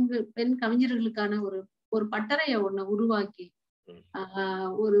பெண் கவிஞர்களுக்கான ஒரு பட்டறைய ஒண்ணு உருவாக்கி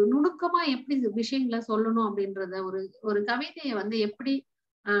ஒரு நுணுக்கமா எப்படி விஷயங்களை சொல்லணும் அப்படின்றத ஒரு கவிதையை வந்து எப்படி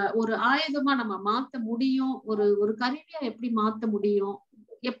ஒரு ஆயுதமா நம்ம மாத்த முடியும், ஒரு கருவியா எப்படி மாத்த முடியும்,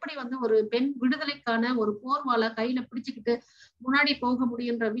 எப்படி வந்து ஒரு பெண் விடுதலைக்கான ஒரு போர்வால கையில பிடிச்சுக்கிட்டு முன்னாடி போக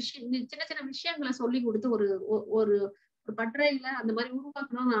முடியுன்ற சின்ன சின்ன விஷயங்களை சொல்லி கொடுத்து ஒரு பட்டறையில அந்த மாதிரி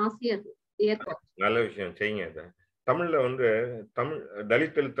உருவாக்கணும்னு ஆசையா இருக்கு. நல்ல விஷயம், செய்யுங்க. அதை தமிழ்ல வந்து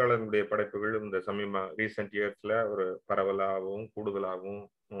தலித் எழுத்தாளர்களுடைய படைப்புகள் இந்த ரீசெண்ட் இயர்ஸ்ல ஒரு பரவலாகவும் கூடுதலாகவும்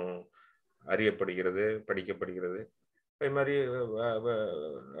அறியப்படுகிறது, படிக்கப்படுகிறது. அதே மாதிரி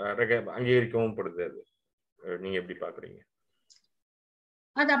அங்கீகரிக்கவும் படுது. அது நீங்க எப்படி பாக்குறீங்க?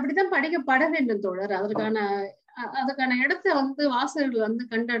 அது அப்படித்தான் படிக்கப்பட வேண்டும் தோழர். அதுக்கான இடத்த வந்து வாசகர்கள் வந்து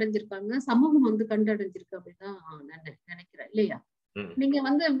கண்டடைஞ்சிருக்காங்க, சமூகம் வந்து கண்டடைஞ்சிருக்கு அப்படின்னா நினைக்கிறேன், இல்லையா? நீங்க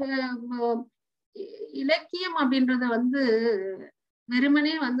வந்து இலக்கியம் அப்படின்றத வந்து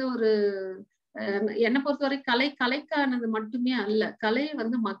வெறுமனே வந்து என்னை பொறுத்தவரை கலைக்கானது மட்டுமே அல்ல, கலை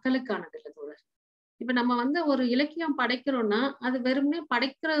வந்து மக்களுக்கானது இல்லை தோழர். இப்ப நம்ம வந்து ஒரு இலக்கியம் படைக்கிறோம்னா அது வெறுமனே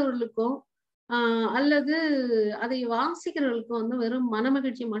படைக்கிறவர்களுக்கும் அல்லது அதை வாசிக்கிறவர்களுக்கும் வந்து வெறும்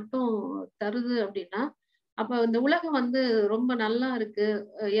மனமகிழ்ச்சி மட்டும் தருது அப்படின்னா அப்ப இந்த உலகம் வந்து ரொம்ப நல்லா இருக்கு,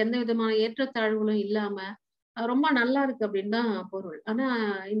 எந்த விதமான ஏற்றத்தாழ்வுகளும் இல்லாம ரொம்ப நல்லா இருக்கு அப்படின்னு தான் பொருள். ஆனா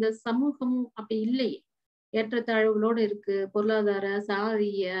இந்த சமூகம் அப்படி இல்லை, ஏற்றத்தாழ்வுகளோடு இருக்கு. பொருளாதார,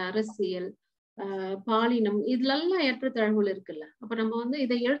 சாதிய, அரசியல், பாலினம், இதுல எல்லாம் ஏற்றத்தாழ்வுகள் இருக்குல்ல. அப்ப நம்ம வந்து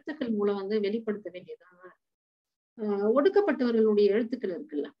இதை எழுத்துக்கள் மூலம் வந்து வெளிப்படுத்த வேண்டியதாக ஒடுக்கப்பட்டவர்களுடைய எழுத்துக்கள்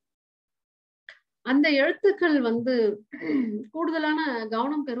இருக்குல்ல, அந்த எழுத்துக்கள் வந்து கூடுதலான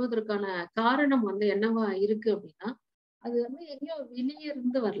கவனம் பெறுவதற்கான காரணம் வந்து என்னவா இருக்கு அப்படின்னா, அது வந்து எங்கேயோ வெளியே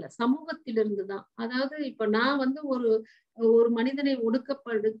இருந்து வரல, சமூகத்திலிருந்து தான். அதாவது இப்ப நான் வந்து ஒரு மனிதனை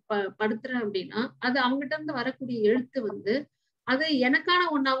படுத்துறேன் அப்படின்னா, அது அவங்ககிட்ட இருந்து வரக்கூடிய எழுத்து வந்து அது எனக்கான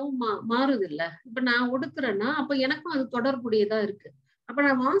ஒண்ணாவும் மாறுது இல்ல. இப்ப நான் ஒடுக்குறேன்னா, அப்ப எனக்கும் அது தொடர்புடையதா இருக்கு. அப்ப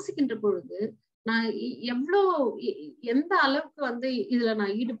நான் வாசிக்கின்ற பொழுது நான் எவ்வளோ எந்த அளவுக்கு வந்து இதுல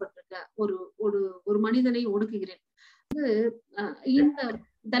நான் ஈடுபட்டிருக்கேன். ஒரு ஒரு ஒரு மனிதனை ஒடுக்குகிறேன். இந்த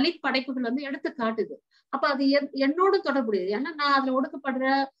தலித் படைப்புகள் வந்து எடுத்து காட்டுது. அப்ப அது என்னோட தொடர்புடையது. ஏன்னா நான் அதுல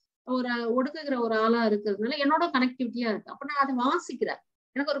ஒடுக்குகிற ஒரு ஆளா இருக்கிறதுனால என்னோட கனெக்டிவிட்டியா இருக்கு. அப்ப நான் அதை வாசிக்கிறேன்.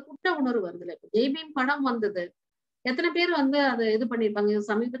 எனக்கு ஒரு குற்ற உணர்வு வருதுல. இப்ப ஜெய்பீம் படம் வந்தது. எத்தனை பேர் வந்து அதை இது பண்ணிருப்பாங்க.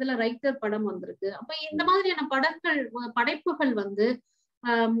 சமீபத்துல ரைட்டர் படம் வந்திருக்கு. அப்ப இந்த மாதிரியான படைப்புகள் வந்து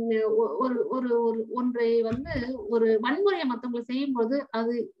ஒரு ஒரு ஒரு ஒன்றை வந்து ஒரு வன்முறையை மத்தவங்களை செய்யும்போது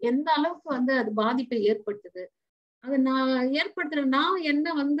அது எந்த அளவுக்கு வந்து அது பாதிப்பை ஏற்படுத்துது. அது நான் என்ன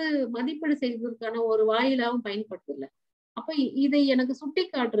வந்து மதிப்பீடு செய்வதற்கான ஒரு வாயிலாவும் பயன்படுத்தல. அப்ப இதை எனக்கு சுட்டி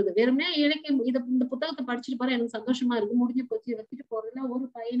காட்டுறது. வெறுமே இலக்கியம் இந்த புத்தகத்தை படிச்சுட்டு போற எனக்கு சந்தோஷமா இருக்கு, முடிஞ்சு போச்சு, வச்சுட்டு போறதுல ஒரு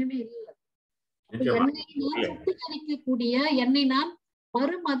பயனுமே இல்லை. என்னை நான் சுட்டிகரிக்கக்கூடிய, என்னை நான்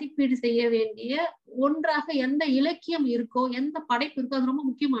மறுமதிப்பீடு செய்ய வேண்டிய ஒன்றாக எந்த இலக்கியம் இருக்கோ, எந்த படைப்பு இருக்கோ, அது ரொம்ப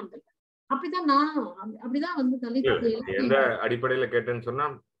முக்கியமானது. அப்படிதான் வந்து தலித் எந்த அடிப்படையில கேட்டேன்னு சொன்னா,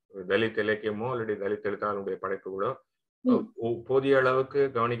 தலித் இலக்கியமோ அல்லது தலித் எழுத்தாளருடைய படைப்புகளோ போதிய அளவுக்கு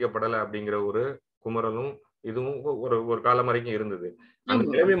கவனிக்கப்படலை அப்படிங்கிற ஒரு குமுறலும் இதுவும் ஒரு காலம் வரைக்கும் இருந்தது. அந்த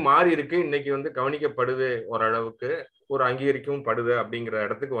நிலைமை மாறி இருக்கு. இன்னைக்கு வந்து கவனிக்கப்படுது, ஓரளவுக்கு ஒரு அங்கீகரிக்கவும் படுது அப்படிங்கிற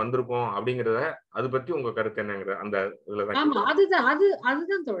இடத்துக்கு வந்திருக்கோம் அப்படிங்கிறத அது பத்தி உங்க கருத்து என்னங்கிற அந்த இதுலதான்.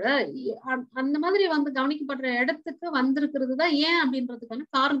 அதுதான் தோழர். அந்த மாதிரி வந்து கவனிக்கப்படுற இடத்துக்கு வந்திருக்கிறது தான் ஏன் அப்படின்றதுக்கான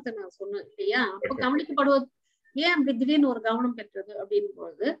காரணத்தை நான் சொன்னேன் இல்லையா. அப்ப கவனிக்கப்படுவது ஏன் அப்படி திடீர்னு ஒரு கவனம் பெற்றது அப்படின்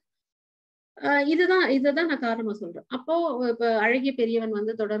போது இதுதான் நான் காரணமா சொல்றேன். அப்போ இப்ப அழகிய பெரியவன்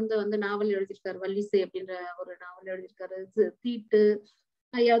வந்து தொடர்ந்து வந்து நாவல் எழுதியிருக்காரு. வள்ளிசை அப்படின்ற ஒரு நாவல் எழுதியிருக்காரு. தீட்டு,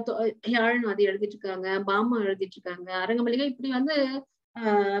 யாழ்நாதி எழுதிட்டு இருக்காங்க, பாமா எழுதிட்டு இருக்காங்க, அரங்கமல்லிகை, இப்படி வந்து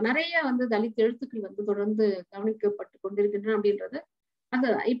நிறைய வந்து தலித் எழுத்துக்கள் வந்து தொடர்ந்து கவனிக்கப்பட்டு கொண்டிருக்கின்றன அப்படின்றது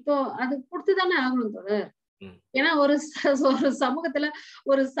இப்போ அது கொடுத்துதானே ஆகணும் தொடர். ஏன்னா ஒரு சமூகத்துல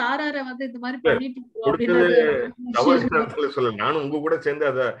ஒரு சாரார வந்து இந்த மாதிரி பண்ணிட்டு நானும் உங்க கூட சேர்ந்து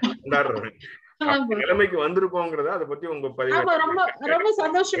அதை கொண்டாடுறேன். நிலைமைக்கு வந்திருக்கோங்கிறத அதை பத்தி உங்க பதிவு ரொம்ப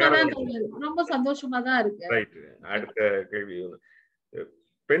சந்தோஷமா தான் ரொம்ப சந்தோஷமா தான் இருக்கு. அடுத்த கேள்வி,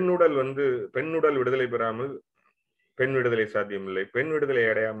 பெண்ணுடல் விடுதலை பெறாமல் பெண் விடுதலை சாத்தியம் இல்லை, பெண் விடுதலை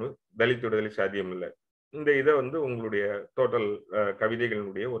அடையாமல் தலித் விடுதலை சாத்தியம் இல்லை. இந்த இதை வந்து உங்களுடைய டோட்டல்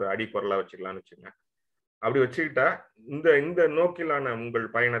கவிதைகளுடைய ஒரு அடிப்பொருளா வச்சுக்கலாம்னு வச்சுங்க. அப்படி வச்சுக்கிட்டா இந்த நோக்கிலான உங்கள்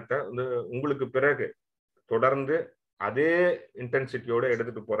பயணத்தை வந்து உங்களுக்கு பிறகு தொடர்ந்து அதே இன்டென்சிட்டியோட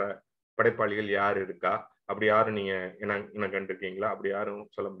எடுத்துட்டு போற படைப்பாளிகள் யாரு இருக்கா? அப்படி யாரும் நீங்க என்ன கண்டிருக்கீங்களா? அப்படி யாரும்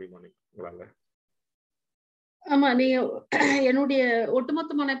சொல்ல முடியுமா உங்களால? ஆமா, நீங்க என்னுடைய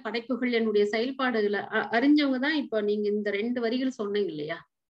ஒட்டுமொத்தமான படைப்புகள், என்னுடைய செயல்பாடுகளை அறிஞ்சவங்க தான் இப்ப நீங்க இந்த 2 வரிகள் சொன்னீங்க இல்லையா.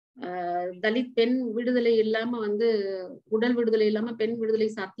 தலித் பெண் விடுதலை இல்லாம வந்து உடல் விடுதலை இல்லாம பெண் விடுதலை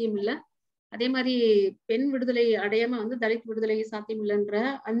சாத்தியம் இல்லை, அதே மாதிரி பெண் விடுதலை அடையாம வந்து தலித் விடுதலை சாத்தியம் இல்லைன்ற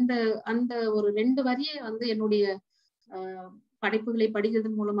அந்த அந்த ஒரு 2 வரியை வந்து என்னுடைய படைப்புகளை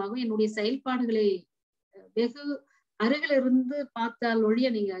படிக்கிறதன் மூலமாகவும் என்னுடைய செயல்பாடுகளை வெகு அருகில இருந்து பார்த்தால் ஒழிய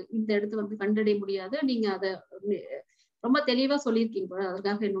நீங்க இந்த இடத்த வந்து கண்டடைய முடியாது. நீங்க அத ரொம்ப தெளிவா சொல்லியிருக்கீங்க.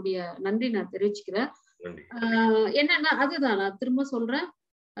 அதற்காக என்னுடைய நன்றி நான் தெரிவிச்சுக்கிறேன். என்னன்னா அதுதான் நான் திரும்ப சொல்றேன்.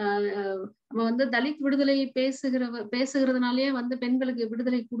 நம்ம வந்து தலித் விடுதலை பேசுகிறதுனாலயே வந்து பெண்களுக்கு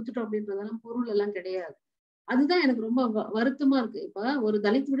விடுதலை கொடுத்துட்டோம் அப்படின்றதெல்லாம் பொருள் எல்லாம் கிடையாது. அதுதான் எனக்கு ரொம்ப வருத்தமா இருக்கு. இப்ப ஒரு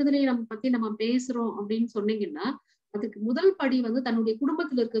தலித் விடுதலையை நம்ம பேசுறோம் அப்படின்னு சொன்னீங்கன்னா, அதுக்கு முதல் படி வந்து தன்னுடைய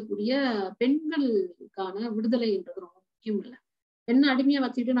குடும்பத்துல இருக்கக்கூடிய பெண்களுக்கான விடுதலைன்றது ரொம்ப முக்கியம் இல்லை. பெண்ணை அடிமையா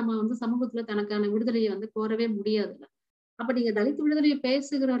வச்சுட்டு நம்ம வந்து சமூகத்துல தனக்கான விடுதலையை வந்து கோரவே முடியாது இல்லை. அப்ப நீங்க தலித் விடுதலையை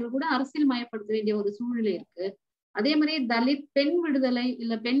பேசுகிறவர்கள் கூட அரசியல் மயப்படுத்த வேண்டிய ஒரு சூழ்நிலை இருக்கு. அதே மாதிரி தலித் பெண் விடுதலை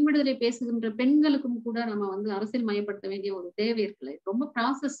இல்ல பெண் விடுதலை பேசுகின்ற பெண்களுக்கும் கூட நம்ம வந்து அரசியல் மயப்படுத்த வேண்டிய ஒரு தேவை இருக்குல்ல. ரொம்ப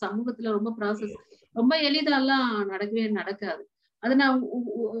ப்ராசஸ், சமூகத்துல ரொம்ப ப்ராசஸ், ரொம்ப எளிதெல்லாம் நடக்காது. அதை நான்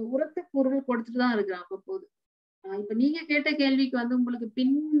உரத்த பொருள் கொடுத்துட்டுதான் இருக்கிறேன் அவ்வப்போது. இப்ப நீங்க கேட்ட கேள்விக்கு வந்து உங்களுக்கு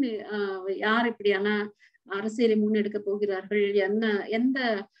யார் இப்படியான அரசியலை முன்னெடுக்க போகிறார்கள், எந்த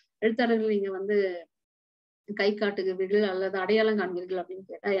எழுத்தாளர்கள் நீங்க வந்து கை காட்டுகிறீர்கள் அல்லது அடையாளம் காண்பீர்கள் அப்படின்னு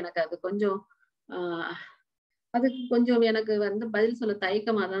கேட்டா எனக்கு அது கொஞ்சம் அதுக்கு கொஞ்சம் எனக்கு வந்து பதில் சொல்ல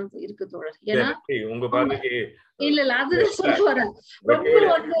தயக்கமா தான் இருக்கு தோழர். ஏன்னா உங்க பார்வைக்கு இல்ல அதுதான் சொல்ல வரேன். ரொம்ப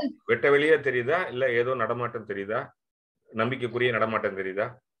வெட்ட வெளியா தெரியுதா இல்ல ஏதோ நடமாட்டம் தெரியுதா? நம்பிக்கைக்குரிய நடமாட்டம் தெரியுதா?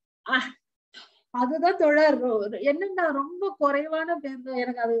 அதுதான் தோழர். என்னன்னா ரொம்ப குறைவான பேர் தான்.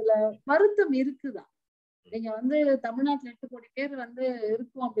 எனக்கு அதுல வருத்தம் இருக்குதான். நீங்க வந்து தமிழ்நாட்டுல 8 கோடி பேர் வந்து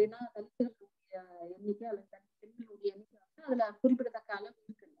இருக்கும் அப்படின்னா தலித்துகளுடைய எண்ணிக்கை அல்லது பெண்களுடைய எண்ணிக்கை வந்து அதுல குறிப்பிடத்தக்க அளவு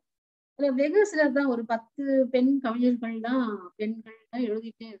இருக்குல்ல. அதுல வெகு சிலர் தான், ஒரு 10 பெண் கவிஞர்கள் தான், பெண்கள் தான்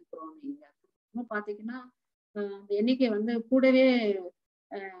எழுதிட்டே இருக்கிறோம். நீங்க பாத்தீங்கன்னா அந்த எண்ணிக்கை வந்து கூடவே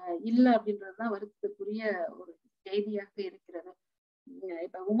இல்ல அப்படின்றதுதான் வருத்தத்துக்குரிய ஒரு செய்தியாக இருக்கிறது.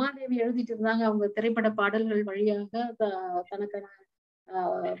 இப்ப உமாதேவி எழுதிட்டு இருந்தாங்க, அவங்க திரைப்பட பாடல்கள் வழியாக தனக்கான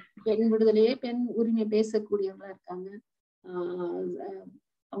பெண் விடுதலையே, பெண் உரிமை பேசக்கூடியவங்களா இருக்காங்க.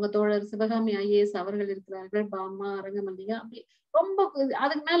 அவங்க தோழர் சிவகாமி ஐஏஎஸ் அவர்கள் இருக்கிறார்கள், பாமா, அரங்கமல்லிகா, அப்படி ரொம்ப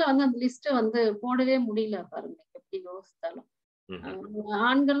அதுக்கு மேல வந்து அந்த லிஸ்ட வந்து போடவே முடியல பாருங்க, எப்படி யோசித்தாலும்.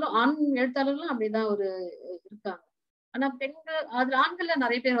 ஆண்களும், ஆண் எழுத்தாளர்களும் அப்படிதான் ஒரு இருக்காங்க. ஆனா பெண்கள், அதுல ஆண்கள்ல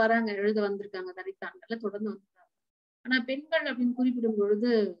நிறைய பேர் வராங்க, எழுத வந்திருக்காங்க, தலித் ஆண்கள்ல தொடர்ந்து வந்திருக்காங்க. ஆனா பெண்கள் அப்படின்னு குறிப்பிடும்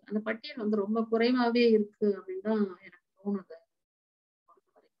பொழுது அந்த பட்டியல் வந்து ரொம்ப குறைவாவே இருக்கு அப்படின்னு தான் எனக்கு தோணுது.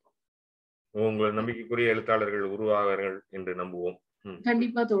 உங்களை நம்பிக்கைக்குரிய எழுத்தாளர்கள் உருவாவார்கள் என்று நம்புவோம்.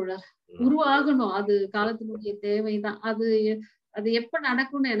 கண்டிப்பா தோழர், உருவாகணும். அது காலத்தினுடைய தேவைதான். அது எப்ப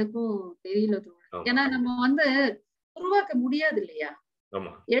நடக்கும்னு எனக்கும் தெரியல தோழர். ஏன்னா நம்ம வந்து உருவாக்க முடியாது இல்லையா?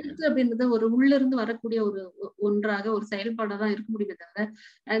 எழுத்து அப்படின்றது ஒரு உள்ள இருந்து வரக்கூடிய ஒரு ஒன்றாக, ஒரு செயல்பாடாதான் இருக்க முடியுமே தவிர,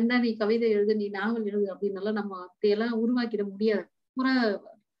 இந்த நீ கவிதை எழுது, நீ நாவல் எழுது அப்படின்னு நம்ம அப்படியெல்லாம் உருவாக்கிட முடியாது.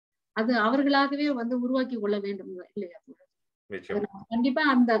 அது அவர்களாகவே வந்து உருவாக்கி கொள்ள வேண்டும் இல்லையா? கண்டிப்பா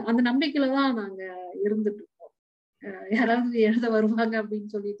அந்த அந்த நம்பிக்கையிலதான் நாங்க இருந்துட்டு இருக்கோம். யாராவது எழுத வருவாங்க அப்படின்னு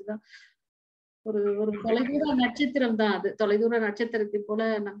சொல்லிட்டுதான். ஒரு ஒரு தொலைதூர நட்சத்திரம் தான் அது. தொலைதூர நட்சத்திரத்தை போல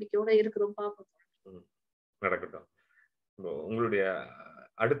நம்பிக்கையோட இருக்கிறோம், பார்ப்போம். நடக்கட்டும். உங்களுடைய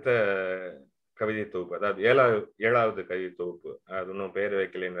அடுத்த கவிதை தொகுப்பு, அதாவது 7வது கவிதை தொகுப்பு, அது இன்னும் பெயர்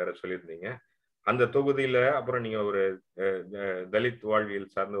வைக்கலைன்னு வேற சொல்லியிருந்தீங்க. அந்த தொகுதியில அப்புறம் நீங்க ஒரு தலித்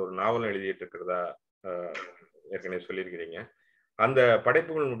வாழ்வியல் சார்ந்த ஒரு நாவல் எழுதிட்டு இருக்கிறதா ஏற்கனவே சொல்லியிருக்கிறீங்க. அந்த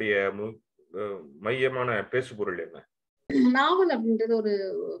படைப்புகளுடைய மையமான பேசுபொருள் என்ன? நாவல் அப்படின்றது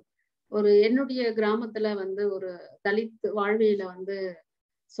ஒரு என்னுடைய கிராமத்துல வந்து ஒரு தலித் வாழ்வியல வந்து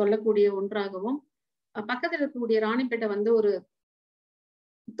சொல்லக்கூடிய ஒன்றாகவும், பக்கத்தில் இருக்கக்கூடிய ராணிப்பேட்டை வந்து ஒரு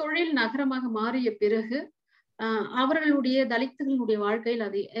தொழில் நகரமாக மாறிய பிறகு அவர்களுடைய தலித்துகளுடைய வாழ்க்கையில்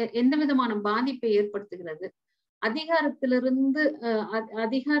அது எந்த விதமான பாதிப்பை ஏற்படுத்துகிறது, அதிகாரத்திலிருந்து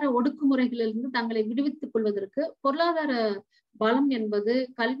அதிகார ஒடுக்குமுறைகளிலிருந்து தங்களை விடுவித்துக் கொள்வதற்கு பொருளாதார பலம் என்பது,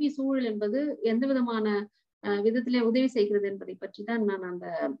 கல்வி சூழல் என்பது எந்த விதமான விதத்திலே உதவி செய்கிறது என்பதை பற்றி தான் நான் அந்த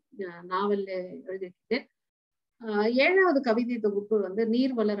நாவல்ல எழுதியிருக்கேன். 7வது கவிதை தொகுப்பு வந்து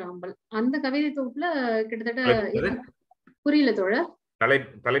நீர் வளர் ஆம்பல். அந்த கவிதை தொகுப்புல கிட்டத்தட்ட புரியல தோழர்.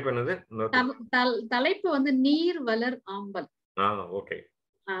 தலைப்பு வந்து நீர் வளர் ஆம்பல்.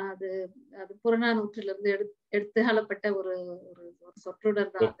 அது அது புறநானூற்றிலிருந்து எடுத்துகொள்ளப்பட்ட ஒரு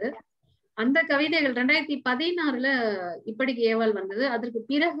சொற்றொடர் தான் அது. அந்த கவிதைகள் 2016ல இப்படிக்கு ஏவாள் வந்தது. அதற்கு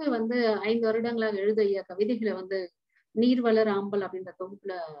பிறகு வந்து 5 வருடங்களாக எழுதிய கவிதைகளை வந்து நீர் வளர் ஆம்பல் அப்படின்ற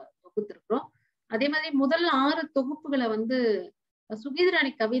தொகுப்புல தொகுத்திருக்கிறோம். அதே மாதிரி முதல் 6 தொகுப்புகளை வந்து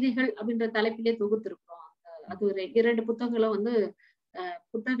சுகீதராணி கவிதைகள் அப்படின்ற தலைப்பிலே தொகுத்திருக்கிறோம். அது ஒரு 2 புத்தகங்களும் வந்து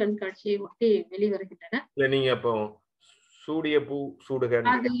புத்தக கண்காட்சியை ஒட்டி வெளிவருகின்றன. நீங்க அப்போ சூடிய பூ சூடுக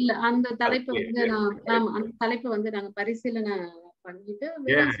அது இல்ல, அந்த தலைப்பு வந்து அந்த தலைப்பு வந்து நாங்க பரிசீலனை பண்ணிட்டு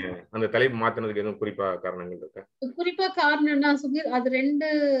அந்த தலைப்பு மாத்தினதுக்கு எதுவும் குறிப்பா காரணங்கள் இருக்கா? குறிப்பா காரணம்னா அது 2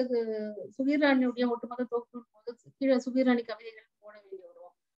 சுகீராணியுடைய ஒட்டுமொத்த தொகுப்பு போது கீழே சுகீராணி கவிதைகள் போட வேண்டி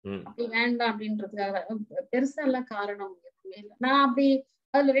வரும். அப்படி வேண்டாம் அப்படின்றதுக்காக பெருசா எல்லாம் காரணம் எதுவுமே இல்லை. நான் அப்படி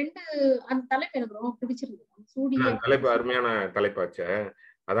அதுல 2 அந்த தலைப்பு எனக்கு ரொம்ப பிடிச்சிருந்தது. சூடிய தலைப்பு அருமையான தலைப்பாச்சு,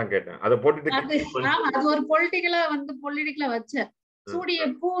 அதான் கேட்டேன். அதை போட்டுட்டு அது ஒரு பொலிட்டிக்கலா வச்ச சூடிய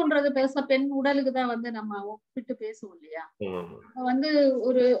பூன்றது பெருசா பெண் உடலுக்கு தான் வந்து நம்ம ஒப்பிட்டு பேசுவோம் இல்லையா? வந்து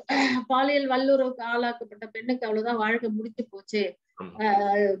ஒரு பாலியல் வல்லுறவுக்கு ஆளாக்கப்பட்ட பெண்ணுக்கு அவ்வளவுதான் வாழ்க்கை முடிச்சு போச்சு,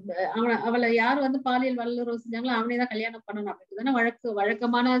 அவளை யாரு வந்து பாலியல் வல்லுறவு செஞ்சாங்களோ அவனைதான் கல்யாணம் பண்ணணும் அப்படின்னு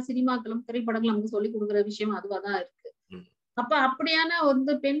வழக்கமான சினிமாக்களும் திரைப்படங்களும் நமக்கு சொல்லி கொடுக்குற விஷயம் அதுவாதான் இருக்கு. அப்ப அப்படியான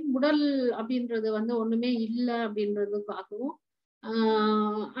வந்து பெண் உடல் அப்படின்றது வந்து ஒண்ணுமே இல்லை அப்படின்றதுக்காகவும்,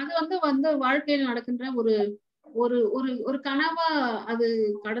 அது வந்து வாழ்க்கையில் நடக்கின்ற ஒரு ஒரு ஒரு ஒரு கனவா அது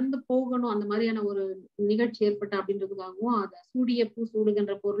கடந்து போகணும், அந்த மாதிரியான ஒரு நிகழ்ச்சி ஏற்பட்ட அப்படின்றதுக்காகவும் அதை சூடிய பூ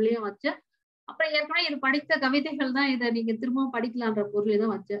சூடுகின்ற பொருளையும் வச்ச. அப்புறம் ஏற்கனவே இது படித்த கவிதைகள் தான், இதை நீங்க திரும்பவும் படிக்கலான்ற பொருளை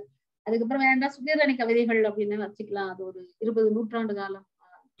தான் வச்சேன். அதுக்கப்புறம் வேண்டாம் சுகீராணி கவிதைகள் அப்படின்னு வச்சுக்கலாம், அது ஒரு 20 நூற்றாண்டு காலம்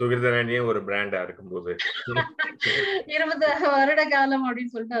சுகிர்தராணியே ஒரு பிராண்டா இருக்கும்போது 20 வருட காலம்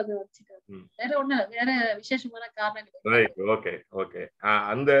அப்படின்னு சொல்லிட்டு அதை வச்சுக்காது. வேற விசேஷமான காரணங்கள். Okay okay.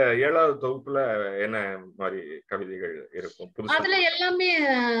 அந்த 7வது தொகுப்புல என்ன மாதிரி கவிதைகள் இருக்கும்? அதுல எல்லாமே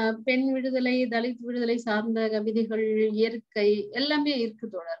பெண் விடுதலை, தலித் விடுதலை சார்ந்த கவிதைகள், இயற்கை எல்லாமே இருக்கு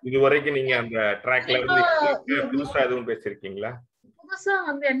தோழர். இதுவரைக்கும் நீங்க அந்த ட்ராக்ல இருந்து புதுசா எதுவும் பேசிருக்கீங்களா? புதுசா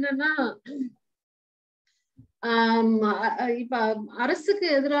என்னன்னா, இப்ப அரசுக்கு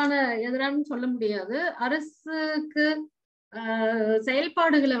எதிரானு சொல்ல முடியாது. அரசுக்கு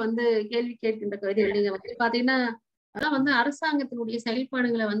செயல்பாடுகளை கேள்வி கேட்கின்ற கவிதைகள் நீங்க பாத்தீங்கன்னா, அதான் அரசாங்கத்தினுடைய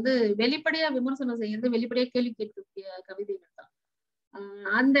செயல்பாடுகளை வெளிப்படையா விமர்சனம் செய்யறது, வெளிப்படையா கேள்வி கேட்கக்கூடிய கவிதைகள் தான்.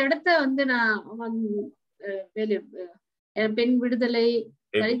 அந்த இடத்த நான் பெண் விடுதலை,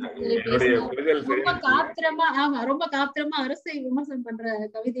 ரொம்ப காத்திரமா அரசை விமர்சனம் பண்ற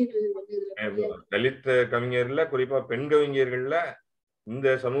கவிதைகள் தலித் கவிஞர்ல, குறிப்பா பெண் கவிஞர்கள்ல இந்த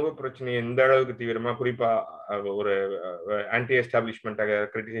சமூக பிரச்சனையை இந்த அளவுக்கு தீவிரமா, குறிப்பா ஒரு ஆன்டி எஸ்டாப்ளிஷ்மெண்ட்டாக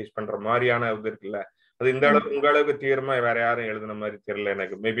கிரிட்டிசைஸ் பண்ற மாதிரியான இது இருக்குல்ல, அது இந்த அளவுக்கு உங்க அளவுக்கு தீவிரமா வேற யாரும் எழுதுன மாதிரி தெரியல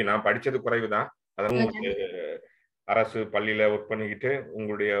எனக்கு. மேபி நான் படிச்சது குறைவுதான். அதுவும் அரசு பள்ளியில ஒர்க் பண்ணிக்கிட்டு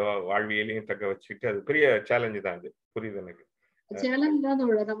உங்களுடைய வாழ்வியலையும் தக்க வச்சுக்கிட்டு அது பெரிய சேலஞ்சு தான். அது புரியுது எனக்கு. சேலஞ்ச் தான்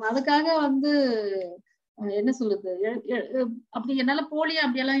நம்ம அதுக்காக என்ன சொல்றது, அப்படி என்னால போலியா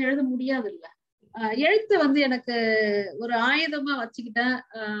அப்படியெல்லாம் எழுத முடியாது இல்ல. எழுத்து எனக்கு ஒரு ஆயுதமா வச்சுக்கிட்டேன்.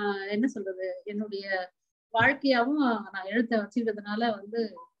 என்ன சொல்றது, என்னுடைய வாழ்க்கையாவும் நான் எழுத்த வச்சுக்கிறதுனால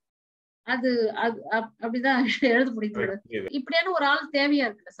அது அப்படிதான் எழுத முடியுது. இப்படியான ஒரு ஆள் தேவையா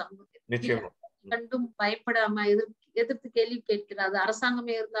இருக்குல்ல சமூகத்தில். கண்டும் பயப்படாம எதிர்த்து கேள்வி கேட்கிற, அது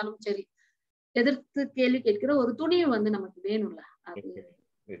அரசாங்கமே இருந்தாலும் சரி, எதிர்த்து கேள்வி கேட்கிற ஒரு துணிவு நமக்கு வேணும்ல.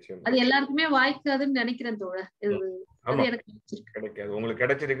 அது எல்லாருக்குமே வாய்க்காதுன்னு நினைக்கிறேன் தோழர். கிடைக்காது, உங்களுக்கு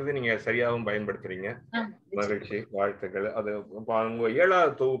கிடைச்சிருக்குது, நீங்க சரியாகவும் பயன்படுத்துறீங்க. மகிழ்ச்சி, வாழ்த்துக்கள். அது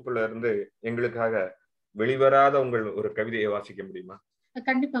 7வது தொகுப்புல இருந்து எங்களுக்காக வெளிவராத உங்கள் ஒரு கவிதையை வாசிக்க முடியுமா?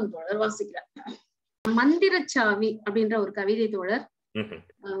 கண்டிப்பா தோழர், வாசிக்கிறேன். மந்திரச்சாவி அப்படின்ற ஒரு கவிதை தோழர்.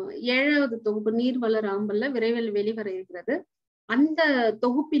 7வது தொகுப்பு நீர்வளர் ஆம்பல்ல விரைவில் வெளிவர இருக்கிறது. அந்த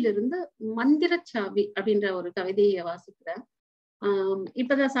தொகுப்பிலிருந்து மந்திரச்சாவி அப்படின்ற ஒரு கவிதையை வாசிக்கிறேன்.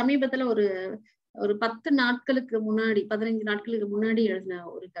 இப்பதான் சமீபத்துல ஒரு 10 நாட்களுக்கு முன்னாடி, 15 நாட்களுக்கு முன்னாடி எழுதின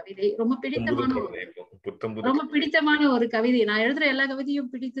ஒரு கவிதை. ரொம்ப பிடித்தமான ஒரு கவிதை. நான் எழுதுற எல்லா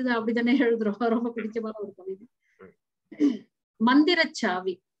கவிதையும் பிடித்தது அப்படித்தானே எழுதுறோம். ரொம்ப பிடித்தமான ஒரு கவிதை.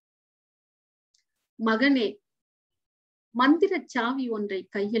 மந்திரச்சாவி. மகனே, மந்திரச்சாவி ஒன்றை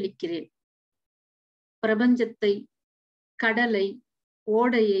கையளிக்கிறேன். பிரபஞ்சத்தை, கடலை,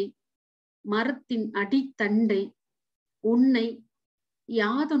 ஓடையை, மரத்தின் அடித்தண்டை, உன்னை,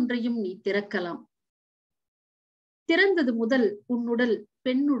 யாதொன்றையும் நீ திறக்கலாம். திறந்தது முதல் உன்னுடல்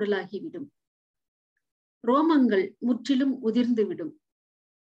பெண்ணுடலாகிவிடும். ரோமங்கள் முற்றிலும் உதிர்ந்துவிடும்.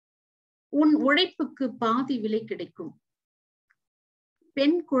 உன் உழைப்புக்கு பாதி விலை கிடைக்கும்.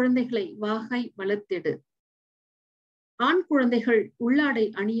 பெண் குழந்தைகளை வாகாய் வளர்த்திடு. ஆண் குழந்தைகள் உள்ளாடை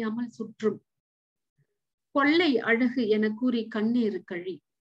அணியாமல் சுற்றும். கொள்ளை அழகு என கூறி கண்ணீர் கழி.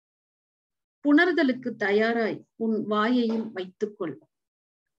 புணர்தலுக்கு தயாராய் உன் வாயையும் வைத்துக்கொள்.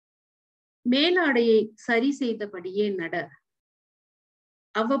 மேலாடையை சரி செய்தபடியே நட.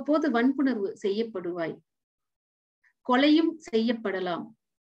 அவ்வப்போது வன்புணர்வு செய்யப்படுவாய். கொலையும் செய்யப்படலாம்.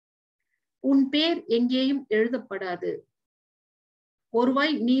 உன் பேர் எங்கேயும் எழுதப்படாது.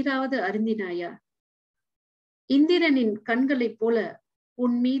 ஒருவாய் நீராவது அருந்தினாயா? இந்திரனின் கண்களைப் போல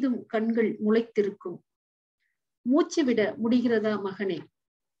உன் மீதும் கண்கள் முளைத்திருக்கும். மூச்சு விட முடிகிறதா மகனே?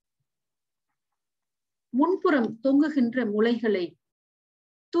 முன்புறம் தொங்குகின்ற முளைகளை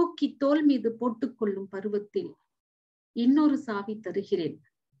தூக்கி தோல் மீது போட்டுக்கொள்ளும் பருவத்தில் இன்னொரு சாவி தருகிறேன்.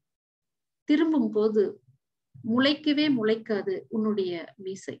 திரும்பும் போது முளைக்கவே முளைக்காது உன்னுடைய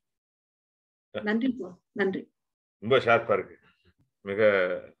மீசை. நன்றி. நன்றி. ரொம்ப ஷார்ப்பா இருக்கு. மிக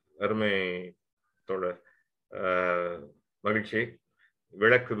அருமை தோழர். மகிழ்ச்சி.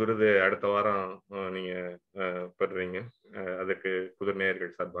 விளக்கு விருது அடுத்த வாரம் நீங்க பெறுறீங்க. அதுக்கு குதிர்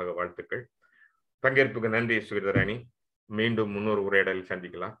நேயர்கள் சார்பாக வாழ்த்துக்கள். பங்கேற்புக்கு நன்றி சுகிர்தராணி. மீண்டும் முன்னொரு உரையாடலில்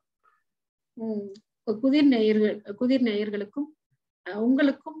சந்திக்கலாம். குதிர் நேயர்களுக்கும்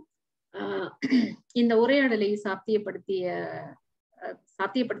உங்களுக்கும் இந்த உரையாடலை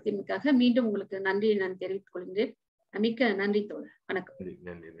சாத்தியப்படுத்தியமைக்காக மீண்டும் உங்களுக்கு நன்றியை நான் தெரிவித்துக் கொள்கிறேன். மிக்க நன்றி தோழர். வணக்கம்.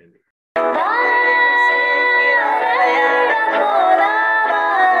 நன்றி.